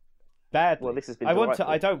 Yes. Badly. Well, this has been. I want to.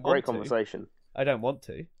 delightful. I don't want Great to. conversation. I don't want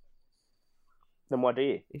to. Then why do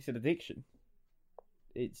you? It's an addiction.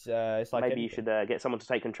 It's like Maybe you should get someone to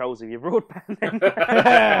take controls of your broadband.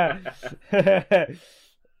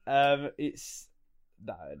 Then. It's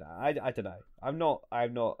no. I don't know. I'm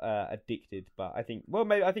not addicted, but I think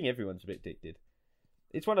maybe I think everyone's a bit addicted.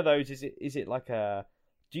 It's one of those. Is it like a?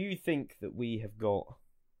 Do you think that we have got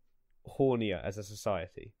hornier as a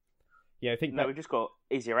society? Yeah, I think No, we've just got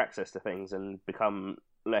easier access to things and become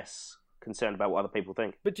less concerned about what other people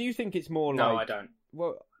think. But do you think it's more No, like? I don't.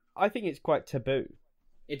 Well, I think it's quite taboo.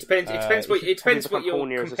 It depends. It depends what Have we become you're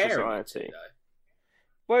hornier as a comparing it to. society? Though.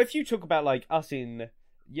 Well, if you talk about like us in,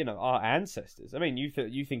 our ancestors. I mean, you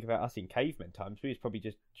think about us in caveman times. We was probably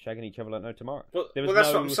just shagging each other like no tomorrow. Well, There was that's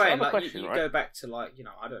no- what I'm saying. I have a Like, question, you right? go back to like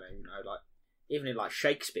I don't even know, like even in like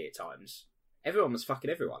Shakespeare times, everyone was fucking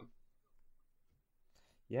everyone.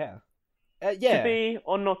 Yeah. To be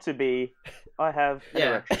or not to be, I have an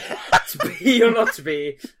Yeah. erection. To be or not to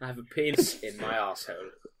be, I have a penis in my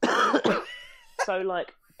arsehole.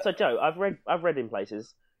 So Joe, I've read in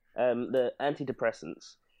places that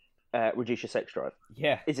antidepressants reduce your sex drive.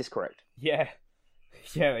 Yeah. Is this correct? Yeah.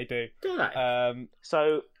 Yeah, they do. Do they?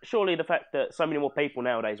 So surely the fact that so many more people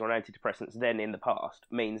nowadays are on antidepressants than in the past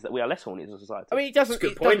means that we are less horny as a society. I mean, it doesn't. That's a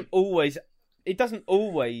good It point. doesn't always. It doesn't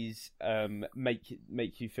always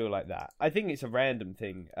make you feel like that. I think it's a random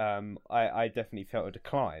thing. I definitely felt a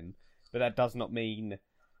decline, but that does not mean.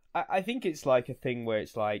 I think it's like a thing where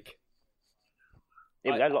it's like.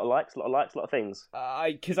 Here we go, a lot of likes, a lot of things.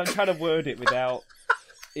 Because I'm trying to word it without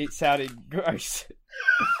it sounding gross.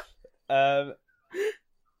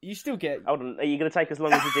 You still get. Hold on, are you going to take as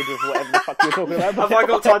long as you did with whatever the fuck you're talking about? Have I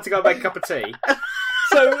got time to go make a cup of tea?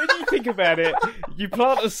 So when you think about it, you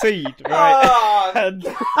plant a seed, right? And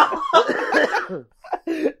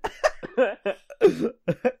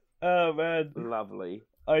oh man, Lovely.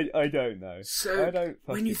 I don't know. So I don't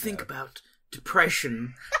when you fucking think know. about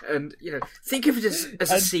depression, and think of it as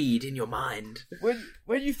a And- seed in your mind.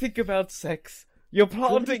 when you think about sex, you're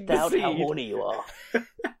planting the Doubt seed. how horny you are.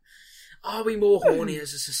 Are we more horny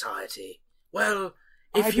as a society? Well,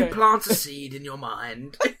 I if you don't- plant a seed in your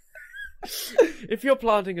mind, If you're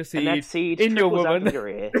planting a And seed, that seed in your trickles up woman. your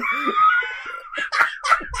ear.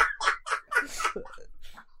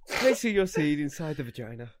 placing your seed inside the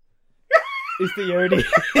vagina is the only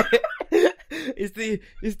is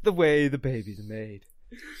the way the baby's made.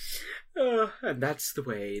 and that's the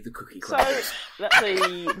way the cookie So crumbles.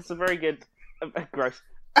 that's a very good, gross,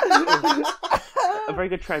 a very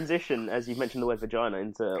good transition as you've mentioned the word vagina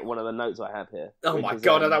into one of the notes I have here. Oh which my is,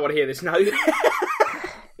 god, I don't want to hear this note.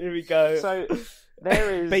 Here we go. So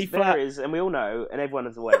there B-flat. is, and we all know, and everyone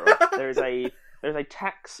is aware of, there is a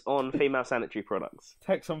tax on female sanitary products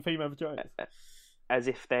Tax on female vaginas. as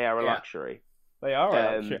if they are a Yeah. luxury. They are.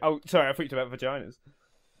 Um, actually. Oh, sorry, I thought you about vaginas.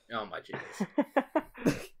 Oh my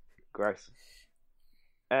Jesus. Gross.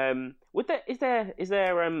 Is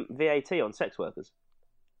there VAT on sex workers?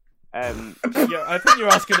 Yeah, I think you're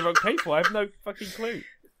asking the wrong people. I have no fucking clue.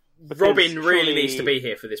 Robin really surely- needs to be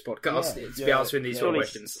here for this podcast Yeah, to be yeah, answering these sort Surely of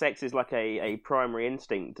questions. sex is like a primary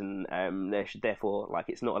instinct, and there should therefore like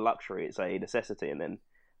it's not a luxury; it's a necessity. And then,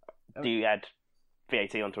 do you add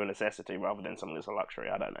VAT onto a necessity rather than something that's a luxury?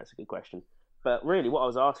 I don't know. It's a good question. But really, what I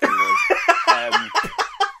was asking was,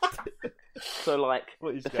 so like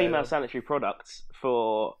What is the going female on? sanitary products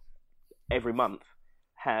for every month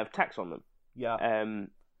have tax on them. Yeah.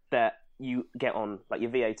 That you get on like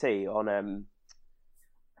your VAT on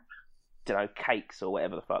don't know, cakes or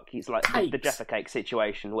whatever the fuck. It's like the Cakes? Jaffa Cake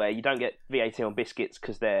situation where you don't get VAT on biscuits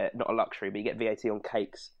because they're not a luxury, but you get VAT on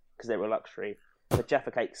cakes because they're a luxury. The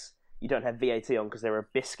Jaffa Cakes you don't have VAT on because they're a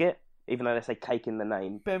biscuit, even though they say cake in the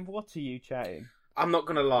name. Ben, what are you chatting? I'm not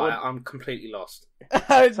gonna lie, I'm completely lost. I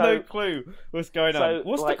have So- no clue what's going on. so,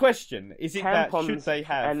 What's the like, question? Is it that Tampons should they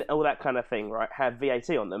have? and all that kind of thing, right? Have VAT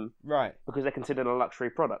on them Right. because they're considered a luxury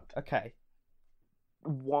product. Okay.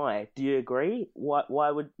 Why? Do you agree? Why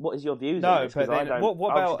would? What is your views No, on this? but 'Cause I then don't, what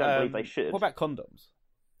I obviously about don't believe they should. what about condoms?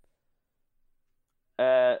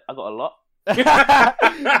 I got a lot.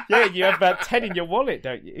 Yeah, you have about 10 in your wallet,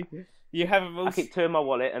 don't you? You have them all. I keep 2 in my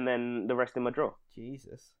wallet and then the rest in my drawer.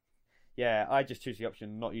 Jesus. Yeah, I just choose the option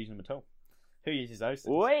of not using them at all. Who uses those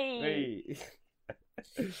things? Whee!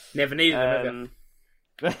 Never needed them.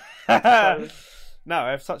 Um, No,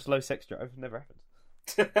 I have such low sex drive. Never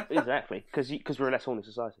happened. exactly, because we're a less horny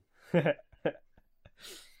society.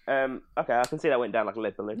 Okay, I can see that went down like a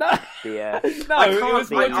lead balloon. No, The, no, I it can't.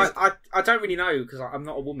 was more just- I don't really know because I'm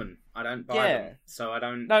not a woman. I don't buy Yeah. them, so I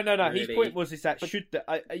don't. No. Really... His point was is that should they,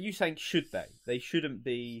 are you saying should they? They shouldn't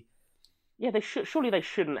be. yeah, they should. Surely they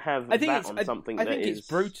shouldn't have I think that it's. on something. I think that it's is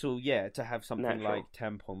brutal. Yeah, to have something natural. like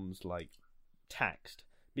tampons like taxed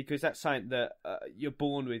because that's something that you're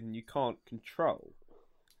born with and you can't control.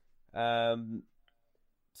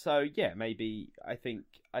 So yeah, maybe I think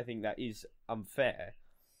that is unfair.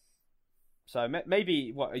 So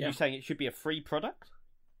maybe what are you saying? It should be a free product?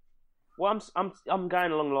 Well, I'm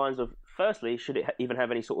going along the lines of, firstly, should it even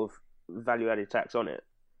have any sort of value-added tax on it,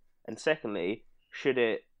 and secondly, should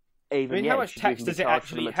it even? I mean, how much should you tax even does be it charged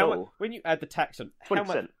for them actually? at all? When you add the tax on, how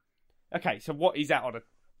much? 20%. Okay, so what is that on a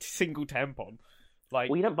single tampon? Like,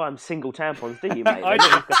 Well, you don't buy them single tampons, do you, mate? I They're do.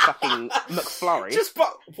 not like a fucking McFlurry. Just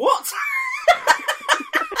what?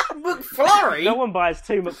 McFlurry? No one buys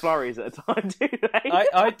 2 McFlurries at a time, do they?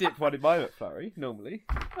 I dip one in my McFlurry normally.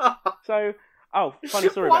 So, funny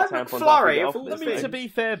story Why about tampons. McFlurry? after we get Of off all this I mean, thing. to be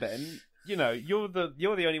fair, Ben, you know, you're the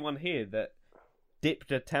only one here that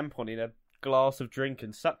dipped a tampon in a glass of drink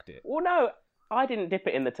and sucked it. Well, no, I didn't dip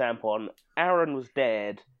it in the tampon. Aaron was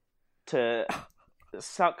dared to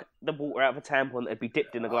suck the water out of a tampon that'd be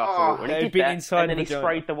dipped in a glass of water. And It'd he did been that, inside and then he vagina.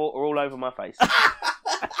 sprayed the water all over my face.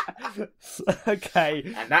 Okay,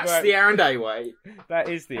 And that's right, the Aaron Day way. that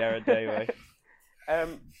is the Aaron Day way.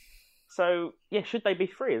 So, yeah, should they be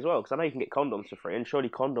free as well? Because I know you can get condoms for free, and surely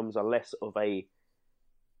condoms are less of a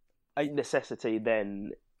necessity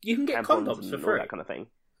than You can get tampons condoms and for all free. that kind of thing.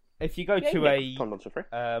 If you go Yeah, you to can a get condoms for free.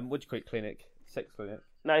 what do you call it, clinic, sex clinic.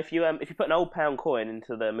 No, if you put an old pound coin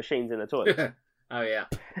into the machines in the toilet, Oh yeah.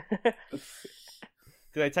 Do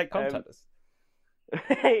they take contactless?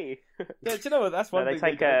 hey, Yeah, do you know what? That's one no, thing they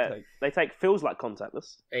take don't take. they take feels like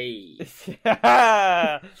contactless. Hey.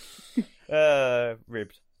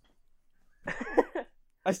 Ribbed.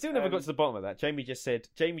 I still never got to the bottom of that. Jamie just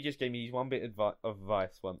gave me one bit of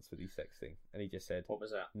advice once with his sex thing, and he just said, What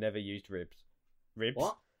was that? never used ribs. Ribs?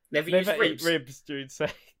 What? Never use Never ribs. eat ribs during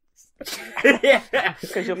sex. Yeah.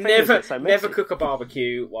 Because your fingers Never, get so messy. never cook a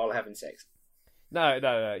barbecue while having sex.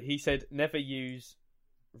 No. He said never use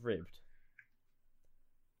ribbed.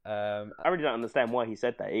 I really don't understand why he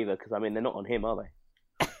said that either. Because I mean, they're not on him, are they?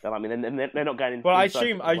 I mean, they're not going into. Well, I inside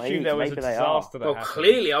assume the veins. there was a Maybe they are. disaster that Well, happened.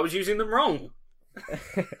 clearly I was using them wrong.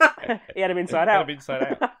 He had him inside Had out. him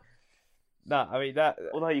inside out. No, I mean that.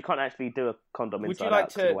 Although you can't actually do a condom Would inside you like out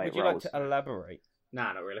 'cause of the to? way Would it you like rolls. to elaborate?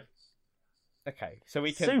 Nah, not really. Okay, so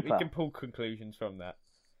we Super. can pull conclusions from that.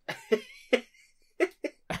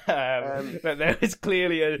 But there is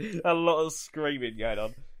clearly a lot of screaming going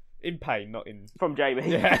on, in pain, not in. From Jamie?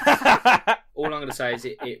 Yeah. All I'm going to say is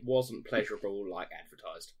it wasn't pleasurable like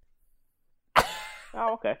advertised.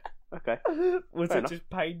 Oh, okay. Okay. Was Fair it enough. just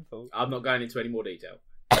painful? I'm not going into any more detail.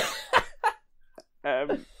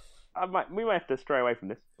 We might have to stray away from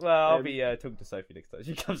this. Well, I'll Um, be talking to Sophie next time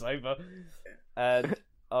she comes over, and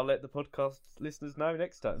I'll let the podcast listeners know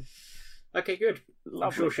next time. Okay, good. I'm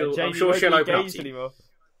Lovely. sure she'll. Jamie I'm sure won't she'll be open up engaged to you. anymore.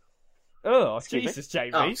 Oh, Excuse me? Jesus,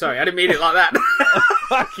 Jamie! Oh, sorry, I didn't mean it like that.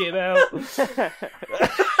 Fucking hell!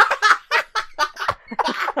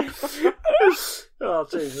 Oh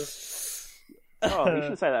Jesus! Oh, you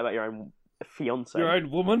shouldn't say that about your own fiance. Your own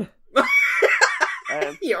woman.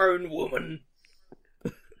 Your own woman.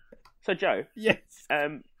 So, Joe, Yes.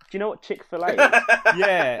 do you know what Chick-fil-A is?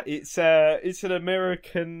 Yeah, it's an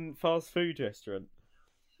American fast food restaurant.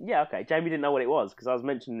 Yeah, okay. Jamie didn't know what it was because I was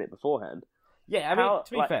mentioning it beforehand. Yeah, I mean, How,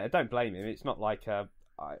 to be like- fair, don't blame him. It's not like I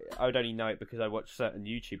would only know it because I watch certain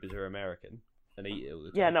YouTubers who are American and eat it all the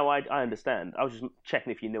time. Yeah, no, I understand. I was just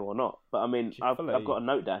checking if you knew or not. But I mean, I've Chick-fil-A. got a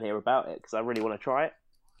note down here about it because I really want to try it.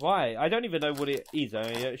 Why? I don't even know what it is. I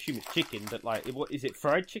assume it's chicken, but like, what is it?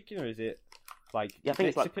 Fried chicken or is it like I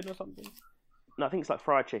think Mexican it's like, or something? No, I think it's like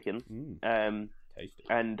fried chicken. Tasty.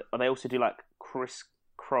 And they also do like cross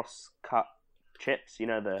cut chips. You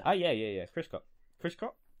know the Oh yeah. Criscot.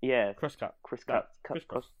 yeah Crosscut.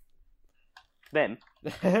 cross. Them.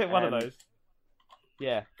 One of those.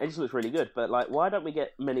 Yeah. It just looks really good. But like, why don't we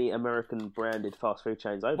get many American branded fast food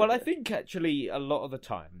chains over? Well, here? I think actually a lot of the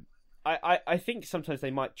time, I think sometimes they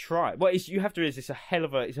might try. Well, you have to realize it's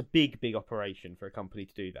a big operation for a company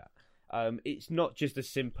to do that. It's not just as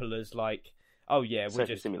simple as like, oh yeah,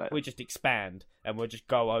 we just expand and we'll just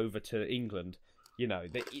go over to England. You know,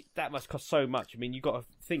 that must cost so much. I mean, you got to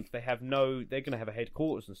think they're going to have a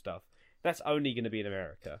headquarters and stuff. That's only going to be in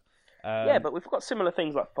America. Yeah, but we've got similar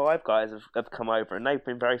things like Five Guys have come over and they've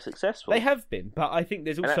been very successful. They have been, but I think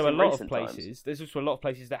there's also a lot of places. Times. There's also a lot of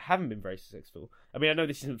places that haven't been very successful. I mean, I know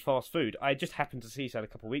this isn't fast food. I just happened to see that a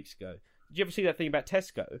couple of weeks ago. Did you ever see that thing about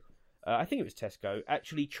Tesco? I think it was Tesco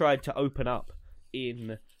actually tried to open up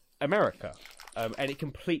in America, and it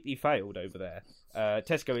completely failed over there.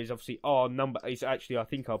 Tesco is obviously is actually I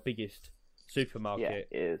think our biggest supermarket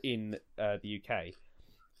in the UK.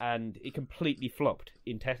 And it completely flopped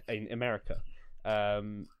in America,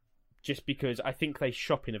 just because I think they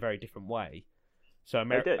shop in a very different way. So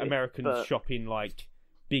Americans shop in like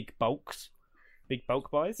big bulk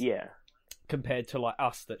buys, compared to like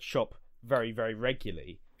us that shop very, very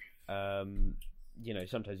regularly.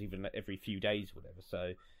 Sometimes even every few days, or whatever.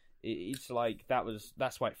 So it's like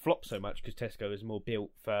that's why it flopped so much, because Tesco is more built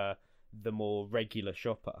for the more regular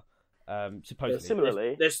shopper. Supposedly,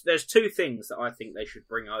 similarly, there's two things that I think they should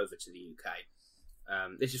bring over to the UK.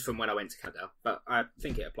 This is from when I went to Canada, but I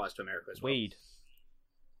think it applies to America as well. Weed.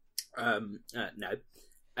 No.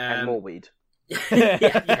 And more weed.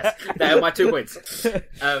 Yes, they are my 2 points. Is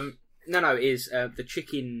the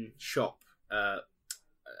chicken shop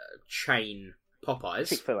chain Popeyes.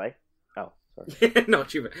 Chick-fil-A. Oh, sorry. Not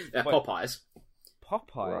Chick-fil-A. Popeyes.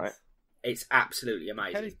 Popeyes? Right. It's absolutely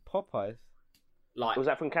amazing. How is Popeyes? Like, was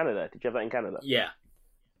that from Canada? Did you have that in Canada? Yeah.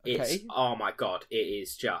 It's oh my god, it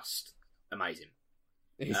is just amazing.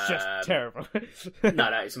 It's just terrible. No,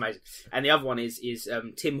 it's amazing. And the other one is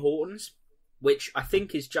Tim Hortons, which I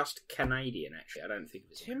think is just Canadian. Actually, I don't think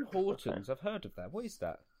it's Tim Hortons. I've heard of that. What is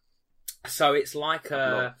that? So it's like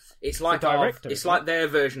it's like their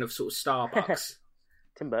version of sort of Starbucks.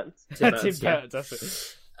 Tim Burton's. Tim Burton's. That's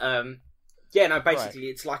it. Basically,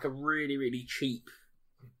 it's like a really, really cheap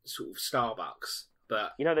sort of Starbucks,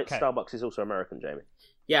 but you know that Starbucks is also American, Jamie.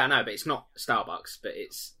 Yeah, I know, but it's not Starbucks, but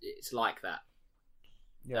it's like that.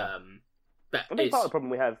 Yeah. But I think part of the problem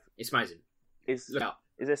we have it's amazing. Is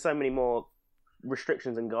there so many more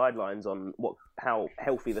restrictions and guidelines on how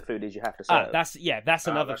healthy the food is you have to serve? That's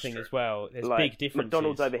another thing true. As well. There's big differences.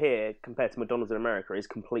 McDonald's over here compared to McDonald's in America is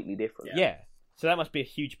completely different. Yeah. So that must be a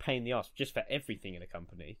huge pain in the ass just for everything in a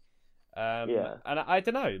company. And I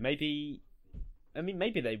don't know. Maybe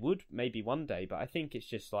they would, maybe one day, but I think it's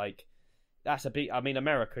just like, that's a big... I mean,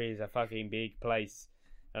 America is a fucking big place,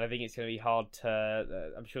 and I think it's going to be hard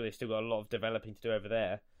to... I'm sure they've still got a lot of developing to do over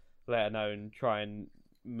there, let alone try and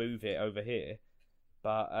move it over here.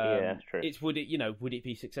 But true. Would it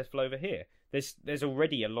be successful over here? There's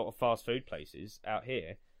already a lot of fast food places out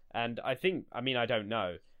here, and I don't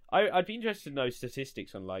know. I'd be interested to know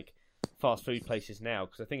statistics on like fast food places now,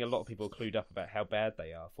 because I think a lot of people are clued up about how bad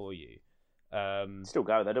they are for you. Still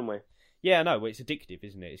go there, don't we? Yeah, no, it's addictive,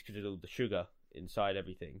 isn't it? It's because of all the sugar inside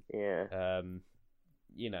everything. Yeah.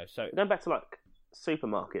 So going back to like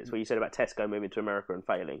supermarkets, where you said about Tesco moving to America and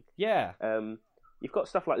failing. Yeah. You've got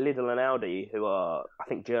stuff like Lidl and Aldi, who are, I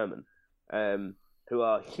think, German, who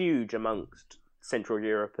are huge amongst Central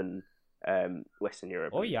Europe and Western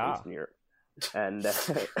Europe and Eastern Europe. And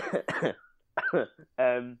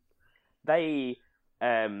they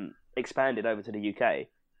expanded over to the UK.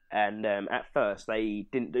 And at first, they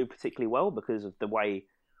didn't do particularly well because of the way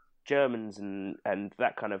Germans and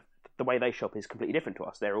that kind of... The way they shop is completely different to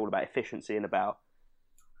us. They're all about efficiency and about...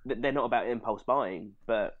 They're not about impulse buying.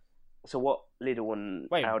 But so what Lidl and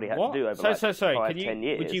Aldi had to do over 10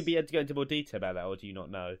 years... Would you be able to go into more detail about that, or do you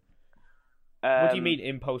not know? What do you mean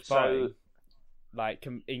impulse buying?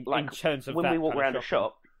 In terms of when that we walk kind around of a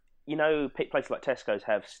shop, places like Tesco's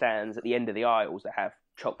have stands at the end of the aisles that have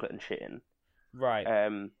chocolate and shit in. Right.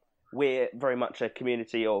 We're very much a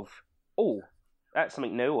community of, that's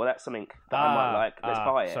something new, or that's something that I might like. Let's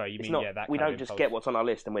buy it. Sorry, we don't just get what's on our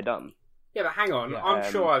list and we're done. Yeah, but hang on. I'm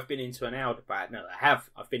sure I've been into an Aldi. No, I have.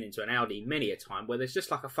 I've been into an Aldi many a time where there's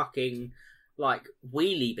just like a fucking like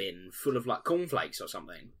wheelie bin full of like cornflakes or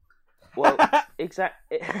something. Well,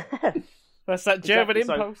 exactly. That's that German Exactly,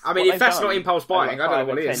 so- impulse. I mean, What if they've that's not done impulse over, buying, like, I don't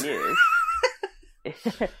know 5 what and is. 10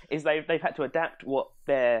 years, is they've had to adapt what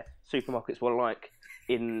their supermarkets were like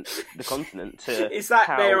in the continent to Is that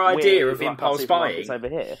how their idea we're of like our impulse supermarkets buying? over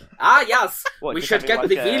here. Ah, yes. What, We just should having get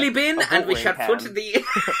the like wheelie bin, a and we watering should put can?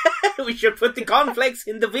 the we should put the cornflakes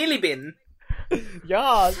in the wheelie bin.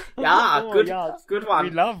 Yes. Yeah, Oh, good, yes. good We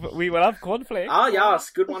one. will love cornflakes. Ah, yes,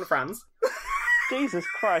 good one, Franz. Jesus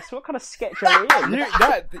Christ, what kind of sketch are we in?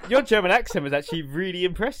 Your German accent was actually really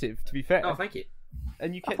impressive, to be fair. Oh, thank you.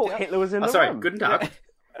 And you I kept thought it up. Hitler was in Oh, the sorry, room. guten Tag.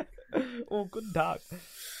 Oh, guten Tag.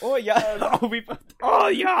 Oh, yeah.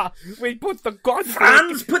 We put the cornflakes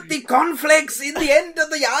Franz, put the cornflakes in the end of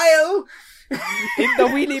the aisle. in the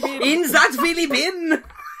wheelie bin. In that wheelie bin.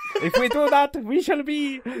 If we do that, we shall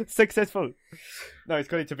be successful. No, it's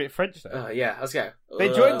got into a bit French though. Yeah, let's go. They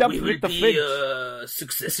joined up we with will the be, French.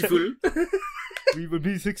 Successful. We will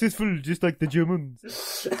be successful just like the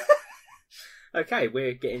Germans. Okay,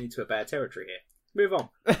 we're getting into a bad territory here. Move on.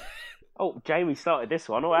 Oh, Jamie started this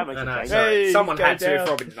one. Oh, that makes No, a no, change. sorry. Hey, Someone go had to down. if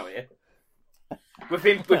Robin's not here. We've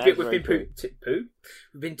been very poo.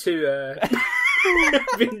 We've been too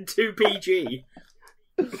been too PG.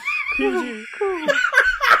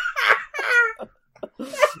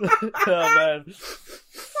 Oh man.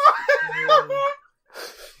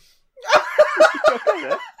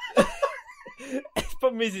 The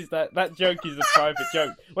problem is that joke is a private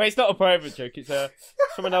joke. Well, it's not a private joke. It's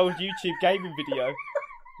from an old YouTube gaming video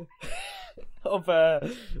of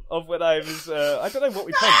when I was I don't know what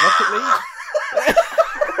we played, Rocket League.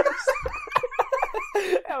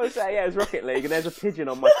 It was Rocket League, and there's a pigeon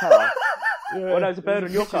on my car. Well, there's a bird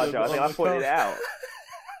on your car, Joe. I think I pointed it out.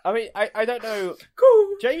 I mean, I don't know.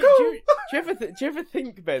 Jamie, do you ever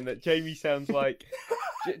think, Ben, that Jamie sounds like...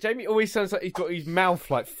 Jamie always sounds like he's got his mouth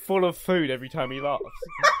like full of food every time he laughs.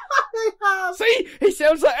 See? He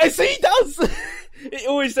sounds like... Yes, he does! It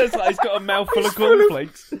always sounds like he's got a mouth full of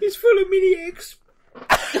cornflakes. He's full of mini eggs.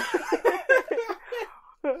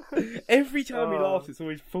 Every time he laughs, it's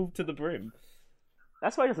always full to the brim.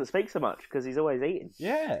 That's why he doesn't speak so much, because he's always eating.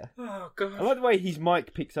 Yeah. Oh god. I like the way his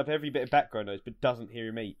mic picks up every bit of background noise, but doesn't hear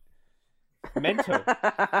him eat. Mental.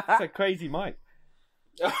 It's a crazy mic.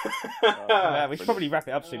 Yeah, we should probably wrap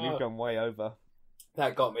it up soon. We've gone way over.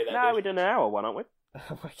 That got me. No, we're doing an hour one, aren't we?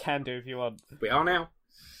 We can do if you want. We are now.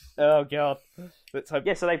 Oh god. Let's hope.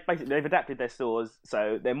 Yeah, so they've adapted their stores,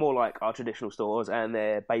 so they're more like our traditional stores, and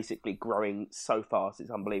they're basically growing so fast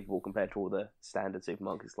it's unbelievable compared to all the standard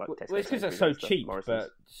supermarkets like Tesco. Well, it's because they're Sainsbury's so and stuff, cheap, Morrison's. but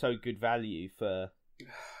so good value for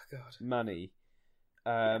God. money.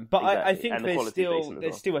 But exactly. I think And the there's quality's decent as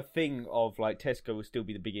well. still a thing of like Tesco will still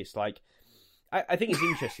be the biggest. Like, I think it's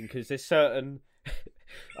interesting because there's certain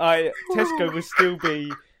Tesco will still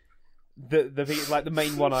be the biggest, like the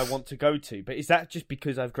main one I want to go to. But is that just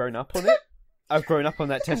because I've grown up on it? I've grown up on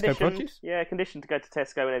that Tesco produce. Yeah, conditioned to go to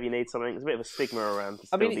Tesco whenever you need something. There's a bit of a stigma around.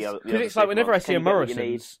 I mean, because because it's like whenever I see a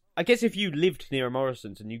Morrison's, I guess if you lived near a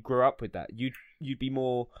Morrison's and you grew up with that, you'd be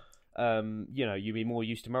more, you'd be more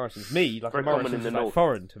used to Morrison's. Me, like Very a common Morrison's in is the like north.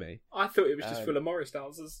 foreign to me. I thought it was just full of Morris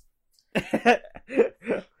dancers.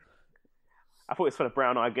 I thought it was full of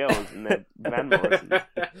brown-eyed girls and their Van Morrison.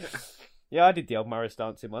 Yeah, I did the old Morris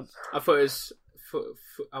dancing once. I thought it was for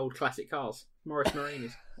old classic cars. Morris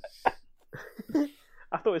Marinis.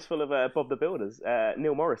 I thought it was full of Bob the Builders,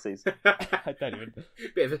 Neil Morrissey's. I don't even.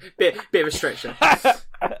 bit of a stretch there.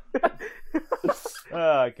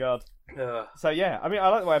 Oh god. Ugh. So yeah, I mean, I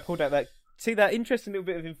like the way I pulled out that. See that interesting little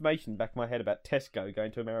bit of information back in my head about Tesco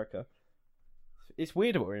going to America. It's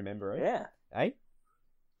weird what we remember, right? Yeah, Eh?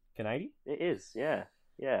 Canadian? it is. Yeah.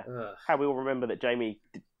 Ugh. How we all remember that Jamie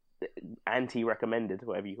anti-recommended,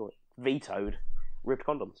 whatever you call it, vetoed ribbed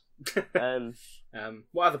condoms.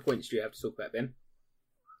 What other points do you have to talk about, Ben?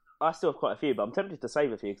 I still have quite a few, but I'm tempted to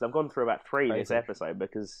save a few because I've gone through about 3 this Crazy. episode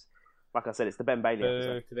because, like I said, it's the Ben Bailey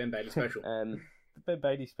episode. The Ben Bailey special. Ben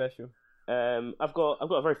Bailey special. I've got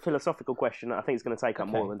a very philosophical question that I think is going to take up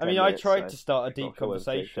more than 10 I mean, I minutes, tried so to start a I've deep got to jump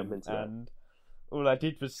conversation, into that. and all I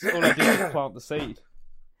did was plant the seed.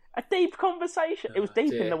 A deep conversation. It was deep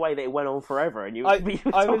dear. in the way that it went on forever, and you I were was-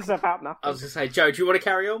 talking about nothing. I was going to say, Joe, do you want to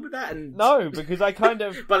carry on with that? And No, because I kind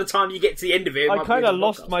of, by the time you get to the end of it, I kind of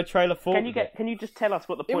lost my trail of thought. Can you just tell us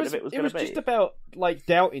what the point of it was going to be? just about like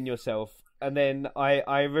doubting yourself, and then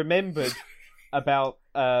I remembered about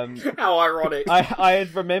How ironic. I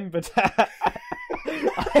had remembered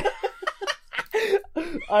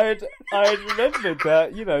I had remembered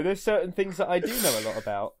that there's certain things that I do know a lot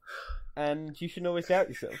about, and you shouldn't always doubt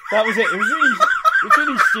yourself. That was it. It was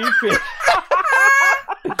really stupid.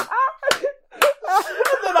 And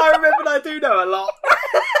then I remembered I do know a lot.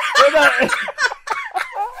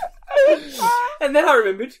 And then I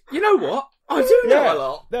remembered, you know what? I do know a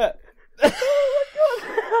lot. Yeah.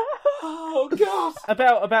 Oh, God.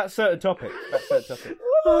 About certain topics.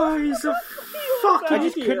 Oh, he's a fucking I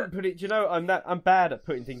just idiot. couldn't put it. Do you know, I'm bad at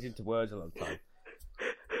putting things into words a lot of the time.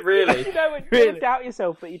 Really? You know, when Really? you doubt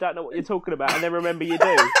yourself that you don't know what you're talking about, and then remember you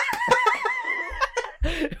do.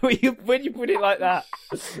 when you put it like that.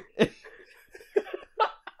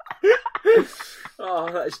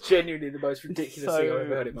 Oh, that is genuinely the most ridiculous thing I've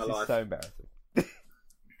ever heard in my life. So embarrassing.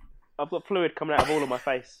 I've got fluid coming out of all of my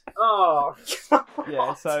face. Oh,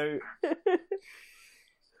 Yeah, so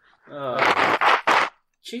oh.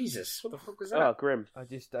 Jesus, what the fuck was Oh, that? grim. I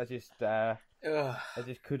just Ugh.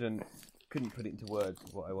 couldn't put it into words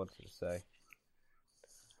what I wanted to say.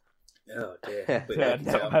 Oh dear.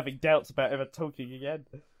 I'm having doubts about ever talking again.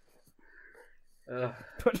 Ugh.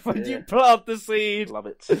 But when Yeah. you plant the seed, Love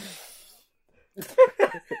it.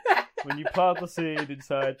 when you plant the seed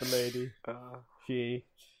inside the lady, she.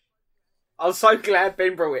 I'm so glad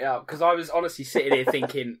Ben brought it up because I was honestly sitting here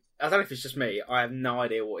thinking, I don't know if it's just me, I have no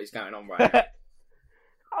idea what is going on right now.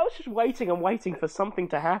 I was just waiting and waiting for something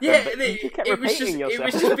to happen, Yeah, but you just kept it was repeating just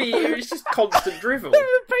yourself. it was just constant drivel.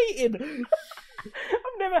 Repeating.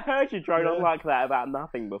 I've never heard you drone on like that about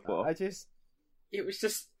nothing before. It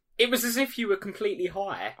was as if you were completely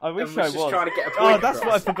high. I wish and I was just was. trying to get a Oh, point that's what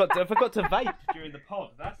I across. forgot. I forgot to vape during the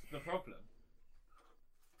pod. That's the problem.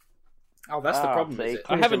 Oh, that's the problem, see. is it? I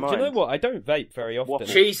Clears haven't. your Do you know mind. what? I don't vape very often. Waffle.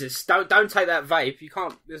 Jesus, don't take that vape. You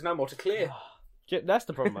can't. There's no more to clear. That's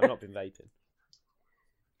the problem. I've not been vaping.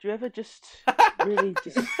 Do you ever just really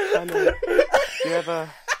just kind of, do you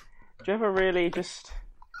ever really just,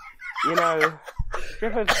 you know, do you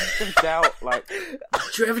ever just doubt, like,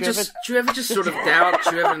 Do you ever just sort of doubt?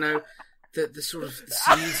 Do you ever know the sort of the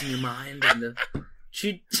seeds in your mind and the?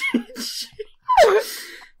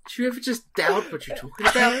 Do you ever just doubt what you're talking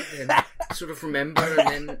about and sort of remember,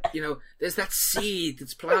 and then there's that seed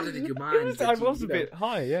that's planted in your mind. I was a bit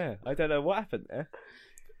high. Yeah, I don't know what happened there.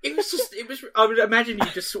 It was. I would imagine you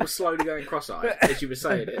just sort of slowly going cross-eyed as you were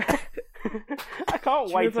saying it. I can't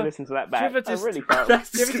you wait ever- to listen to that do you back. ever just- I really can't. That's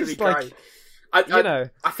Do you just ever going to be just, great.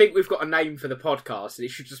 I think we've got a name for the podcast, and it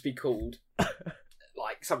should just be called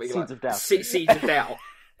like something Seeds like of Doubt. Seeds of Doubt.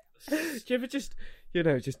 Do you ever just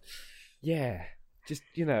yeah,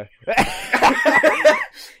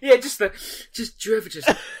 Yeah, do you ever just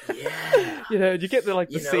yeah. you get the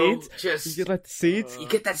You seeds. just You get the seeds. you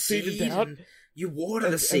get that Seed of seed, doubt. and you water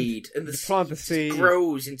the And seed, and the you plant the seed seed.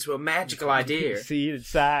 grows into a magical idea. Seed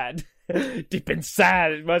inside, deep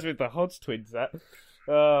inside. It reminds me of the Hodge twins. That.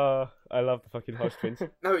 Oh, I love the fucking Hodge twins.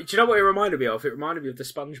 No, do you know what it reminded me of? It reminded me of the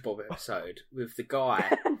SpongeBob episode with the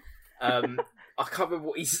guy. I can't remember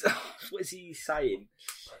what he's saying.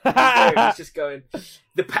 He's just going,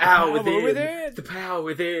 the power within, the power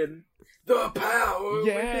within, the power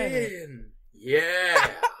within. Yeah.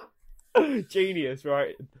 Genius,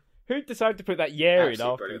 right? Who decided to put that yeah in Absolutely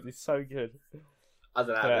afterwards? brilliant. It's so good. I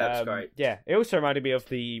don't know, But, that's great. Yeah, it also reminded me of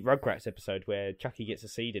the Rugrats episode where Chucky gets a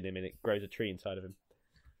seed in him and it grows a tree inside of him.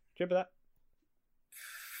 Do you remember that?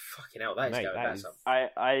 Fucking hell, that is Mate, going that back is- some.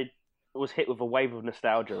 I was hit with a wave of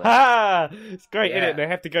nostalgia there. Ha! It's great, isn't Yeah. it? They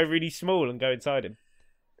have to go really small and go inside him.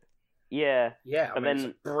 Yeah, Yeah, I and mean, then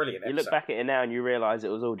it's a brilliant you episode. look back at it now and you realise it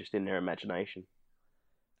was all just in their imagination.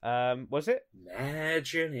 Was it?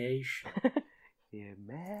 Imagination.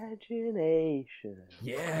 Imagination.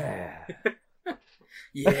 Yeah.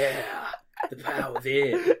 Yeah. The power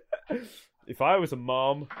within. If I was a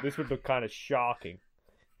mom, this would look kind of shocking.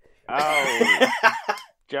 Oh,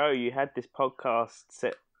 Joe, you had this podcast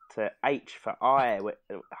set to H for high,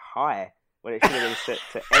 when it should have been set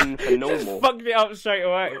to N for normal. Fucked it up straight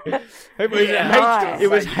away. It was Yeah. H. It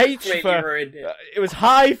was Like, H completely for. ruined it. It was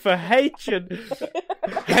high for H and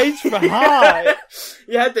H for high.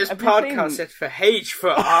 You had this Have you podcast seen- set for H for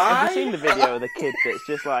Have I. you seen the video of the kid that's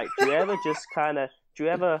just like, do you ever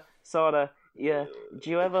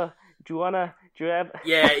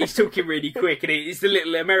Yeah, he's talking really quick, and he's the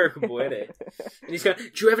little American boy, isn't he? And he's going,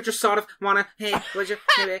 "Do you ever just sort of wanna? Hey,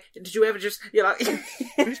 did you ever just? You're like,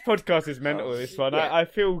 This podcast is mental. This one. Yeah. I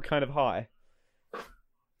feel kind of high.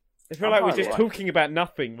 I feel I'm like we're high, just right? talking about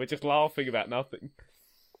nothing. We're just laughing about nothing.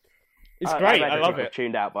 It's I great. imagine I love people it. have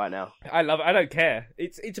tuned out by now. I love it. I don't care.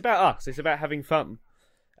 It's about us. It's about having fun,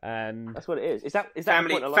 and That's what it is. Is that the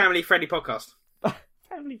point of life? family friendly podcast.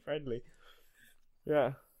 family friendly.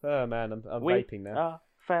 Yeah. Oh man, I'm We vaping now. are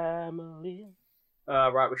family.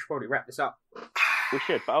 Right, we should probably wrap this up. We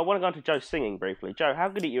should, but I want to go on to Joe singing briefly. Joe, how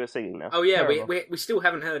good are you at singing now? Oh yeah, Terrible. we still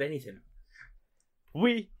haven't heard anything.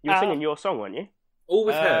 We You were are- singing your song, weren't you? All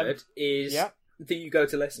we've heard is yeah. that you go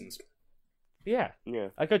to lessons. Yeah, Yeah.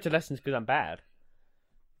 I go to lessons because I'm bad.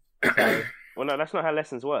 So, well, no, that's not how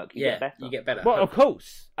lessons work. You get better. you get better. Well, of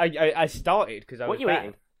course. I started because I was What are you bad.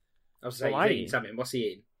 eating? I was saying, Well, he's I eating eat. something. What's he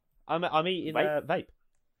eating? I'm eating Vape? vape.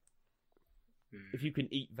 Hmm. If you can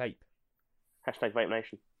eat vape, Hashtag Vape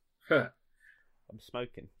Nation. Huh. I'm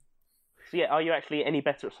smoking. So yeah, are you actually any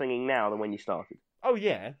better at singing now than when you started? Oh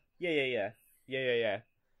yeah.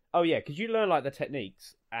 Oh yeah, because you learn like the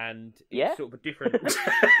techniques and it's Yeah? sort of a different.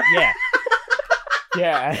 yeah.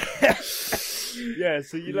 Yeah. Yeah.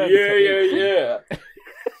 So you learn. the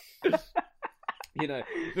techniques. You know,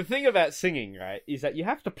 the thing about singing, right, is that you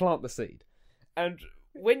have to plant the seed, and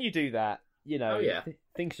when you do that, you know, Oh, yeah.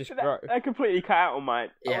 things just grow. That completely cut out on mine.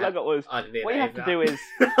 Yeah. All I got was, I didn't hear what you any have to of do that. is,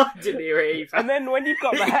 I didn't hear it either. and then when you've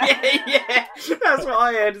got that, yeah, that's what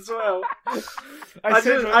I heard as well. I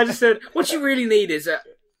said- just said, what you really need is a...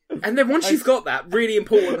 And then once you've got that really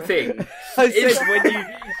important thing, I said when you,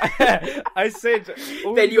 I said,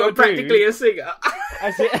 all then you are gotta do- practically a singer.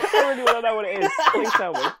 I said, I really want to know what it is. Please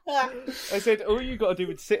tell me. I said, all you got to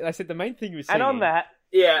do is sit. I said the main thing with singing. And on that,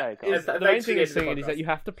 Yeah, There you go. is the main thing is singing is that you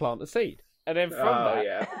have to plant the seed, and then from that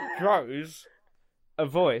yeah. grows a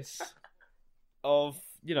voice of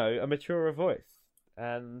a maturer voice,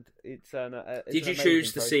 and it's an. Did you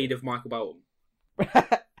choose the seed of Michael Bolton?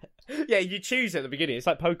 Yeah, you choose at the beginning. It's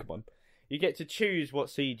like Pokemon. You get to choose what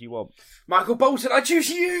seed you want. Michael Bolton, I choose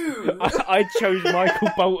you! I chose Michael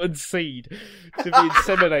Bolton's seed to be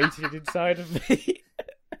inseminated inside of me,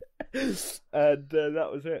 and that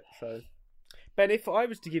was it. So, Ben, if I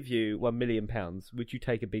was to give you £1 million, would you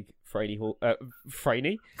take a big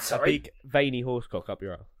a Sorry? big veiny horsecock up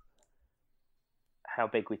your ass? how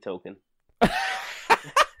big we talking?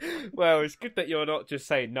 Well, it's good that you're not just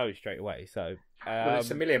saying no straight away. So, Well, it's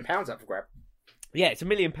 £1 million up for grab. yeah, it's £1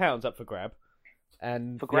 million up for grab,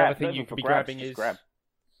 and For the grab, other thing not you even could for be grabs, grabbing just is grab.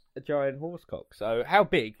 a giant horsecock. So, how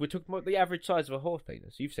big? We're talking about the average size of a horse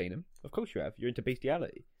penis. You've seen them, of course you have. You're into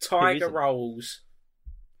bestiality. Tiger isn't? Rolls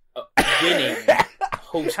winning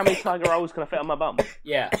horse. How many tiger rolls can I fit on my bum?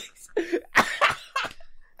 Yeah,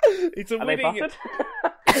 It's a Are they winning. buttered?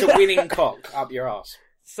 it's a winning cock up your ass.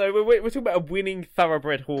 So we're talking about a winning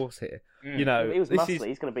thoroughbred horse here. You know, He was this muscly. is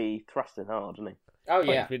He's going to be thrusting hard, isn't he? Oh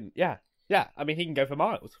yeah, yeah. yeah. I mean, he can go for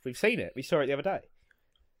miles. We've seen it. We saw it the other day.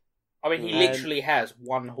 I mean, he literally has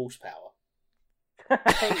 1 horsepower.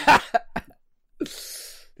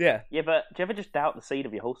 Yeah, Yeah, but do you ever just doubt the seed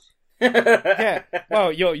of your horse? yeah.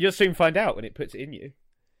 Well, you'll soon find out when it puts it in you.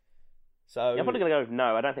 So Yeah, I'm probably going to go with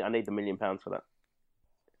no. I don't think I need the £1 million for that.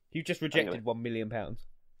 you just rejected £1 million.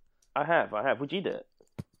 I have. Would you do it?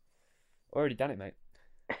 Already done it, mate.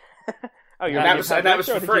 Oh, And that was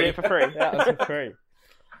for free. For free. That was for free.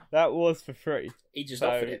 That was for free. He just So-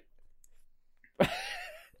 offered it.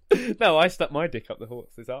 No, I stuck my dick up the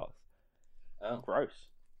horse's arse, Oh. Gross.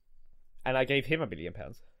 and I gave him £1 million.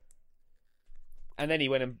 And then he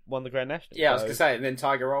went and won the Grand National. Yeah, I was So- going to say, and then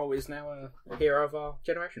Tiger Roll is now a hero of our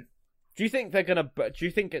generation. Do you think they're gonna? Do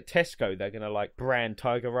you think at Tesco they're gonna like brand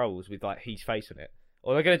Tiger Rolls with like his face on it,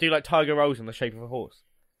 or they're gonna do like Tiger Rolls in the shape of a horse?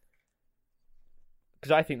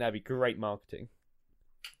 Because I think that'd be great marketing.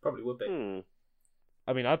 Probably would be.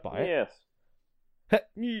 I mean, I'd buy it.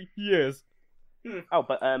 Yes. Yes. Oh,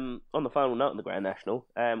 but on the final note on the Grand National,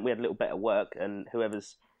 we had a little bit of work, and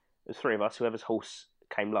there's 3 of us, whoever's horse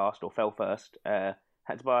came last or fell first,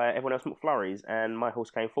 had to buy everyone else McFlurries, and my horse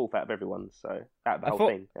came 4th out of everyone's, so out of the whole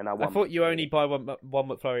thing, and I won. I thought you only buy one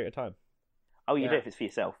McFlurry at a time. Oh, you Yeah. do if it's for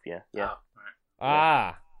yourself, yeah. Oh, right.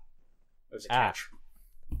 Ah, There's a catch.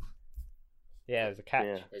 yeah. There's a catch.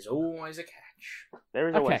 Yeah. There's always a catch. There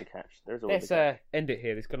is always Okay. a catch. There's always Let's a catch. end it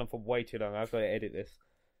here. It's gone on for way too long. I've got to edit this.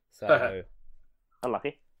 So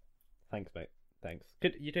Unlucky. thanks, mate. Thanks.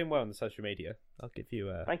 Good. You're doing well on the social media. I'll give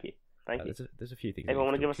you. Thank you. Thank you. There's a few things. Everyone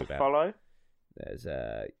want to give us a follow? There's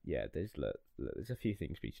there's a few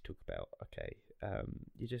things we need to talk about. Okay,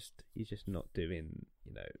 you're just not doing,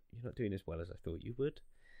 you're not doing as well as I thought you would,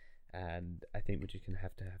 and I think we're just gonna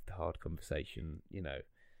have to have the hard conversation.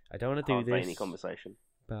 I don't want to do Hard, this, veiny conversation.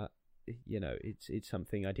 but it's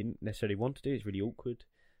something I didn't necessarily want to do. It's really awkward.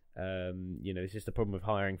 It's just the problem with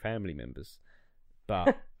hiring family members,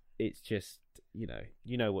 but it's just you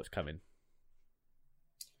know what's coming.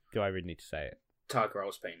 Do I really need to say it? Tiger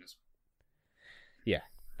Roll's penis. Yeah,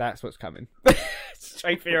 that's what's coming.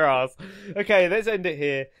 Straight for your ass. Okay, let's end it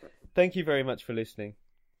here. Thank you very much for listening.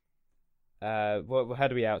 How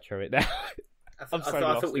do we outro it now? I I'm so thought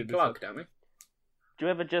lost we in this plugged, don't we? Do you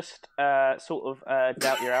ever just sort of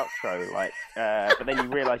doubt your outro, but then you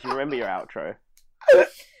realise you remember your outro?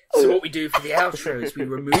 So what we do for the outro is we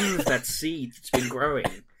remove that seed that's been growing.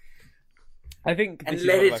 I think And this is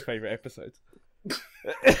let one of it- my favourite episodes.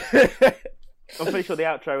 I'm pretty sure the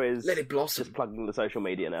outro is Let it blossom. just plugging the social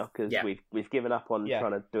media now because Yeah. we've given up on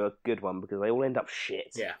trying to do a good one because they all end up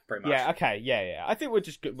shit. Yeah, pretty much. Yeah, okay, yeah. I think we'll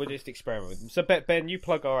just experiment with them. So Ben, you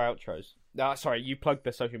plug our outros. No, sorry, you plug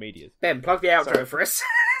the social medias. Ben, plug the outro for us.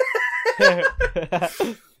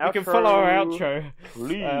 You can follow our outro.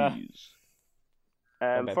 Please.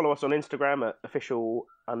 Ben. Follow us on Instagram at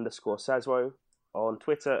official_Sazwo, on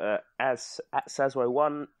Twitter at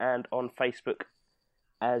Sazwo1, and on Facebook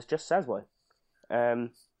as just Sazwo.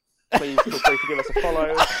 Please feel free to give us a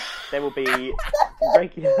follow. There will be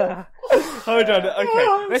regular. Hold on,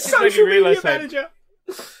 okay. Let's just make me Social media realise manager.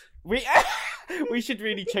 we should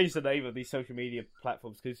really change the name of these social media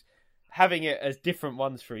platforms because having it as different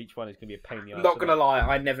ones for each one is going to be a pain in the ass. Not gonna lie,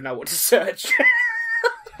 I never know what to search.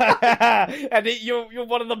 And you're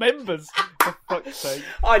one of the members. For fuck's sake.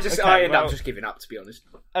 I end up just giving up, to be honest.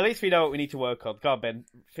 At least we know what we need to work on. Go on, Ben.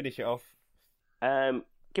 Finish it off.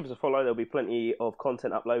 Give us a follow. There'll be plenty of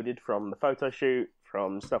content uploaded from the photo shoot,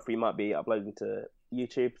 from stuff we might be uploading to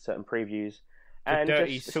YouTube, certain previews, and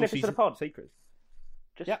dirty, just snippets of the pod. Secrets.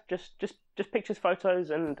 Just pictures, photos,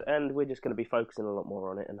 and we're just going to be focusing a lot more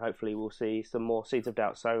on it, and hopefully we'll see some more Seeds of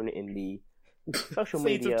Doubt sown in the social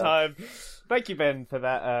Seeds media. of time. Thank you, Ben, for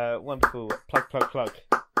that wonderful plug.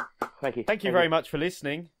 Thank you. Thank you very much for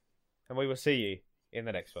listening, and we will see you in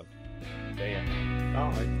the next one. See ya.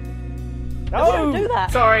 Alright. No! Don't do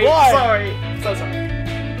that. Sorry. Why? So sorry.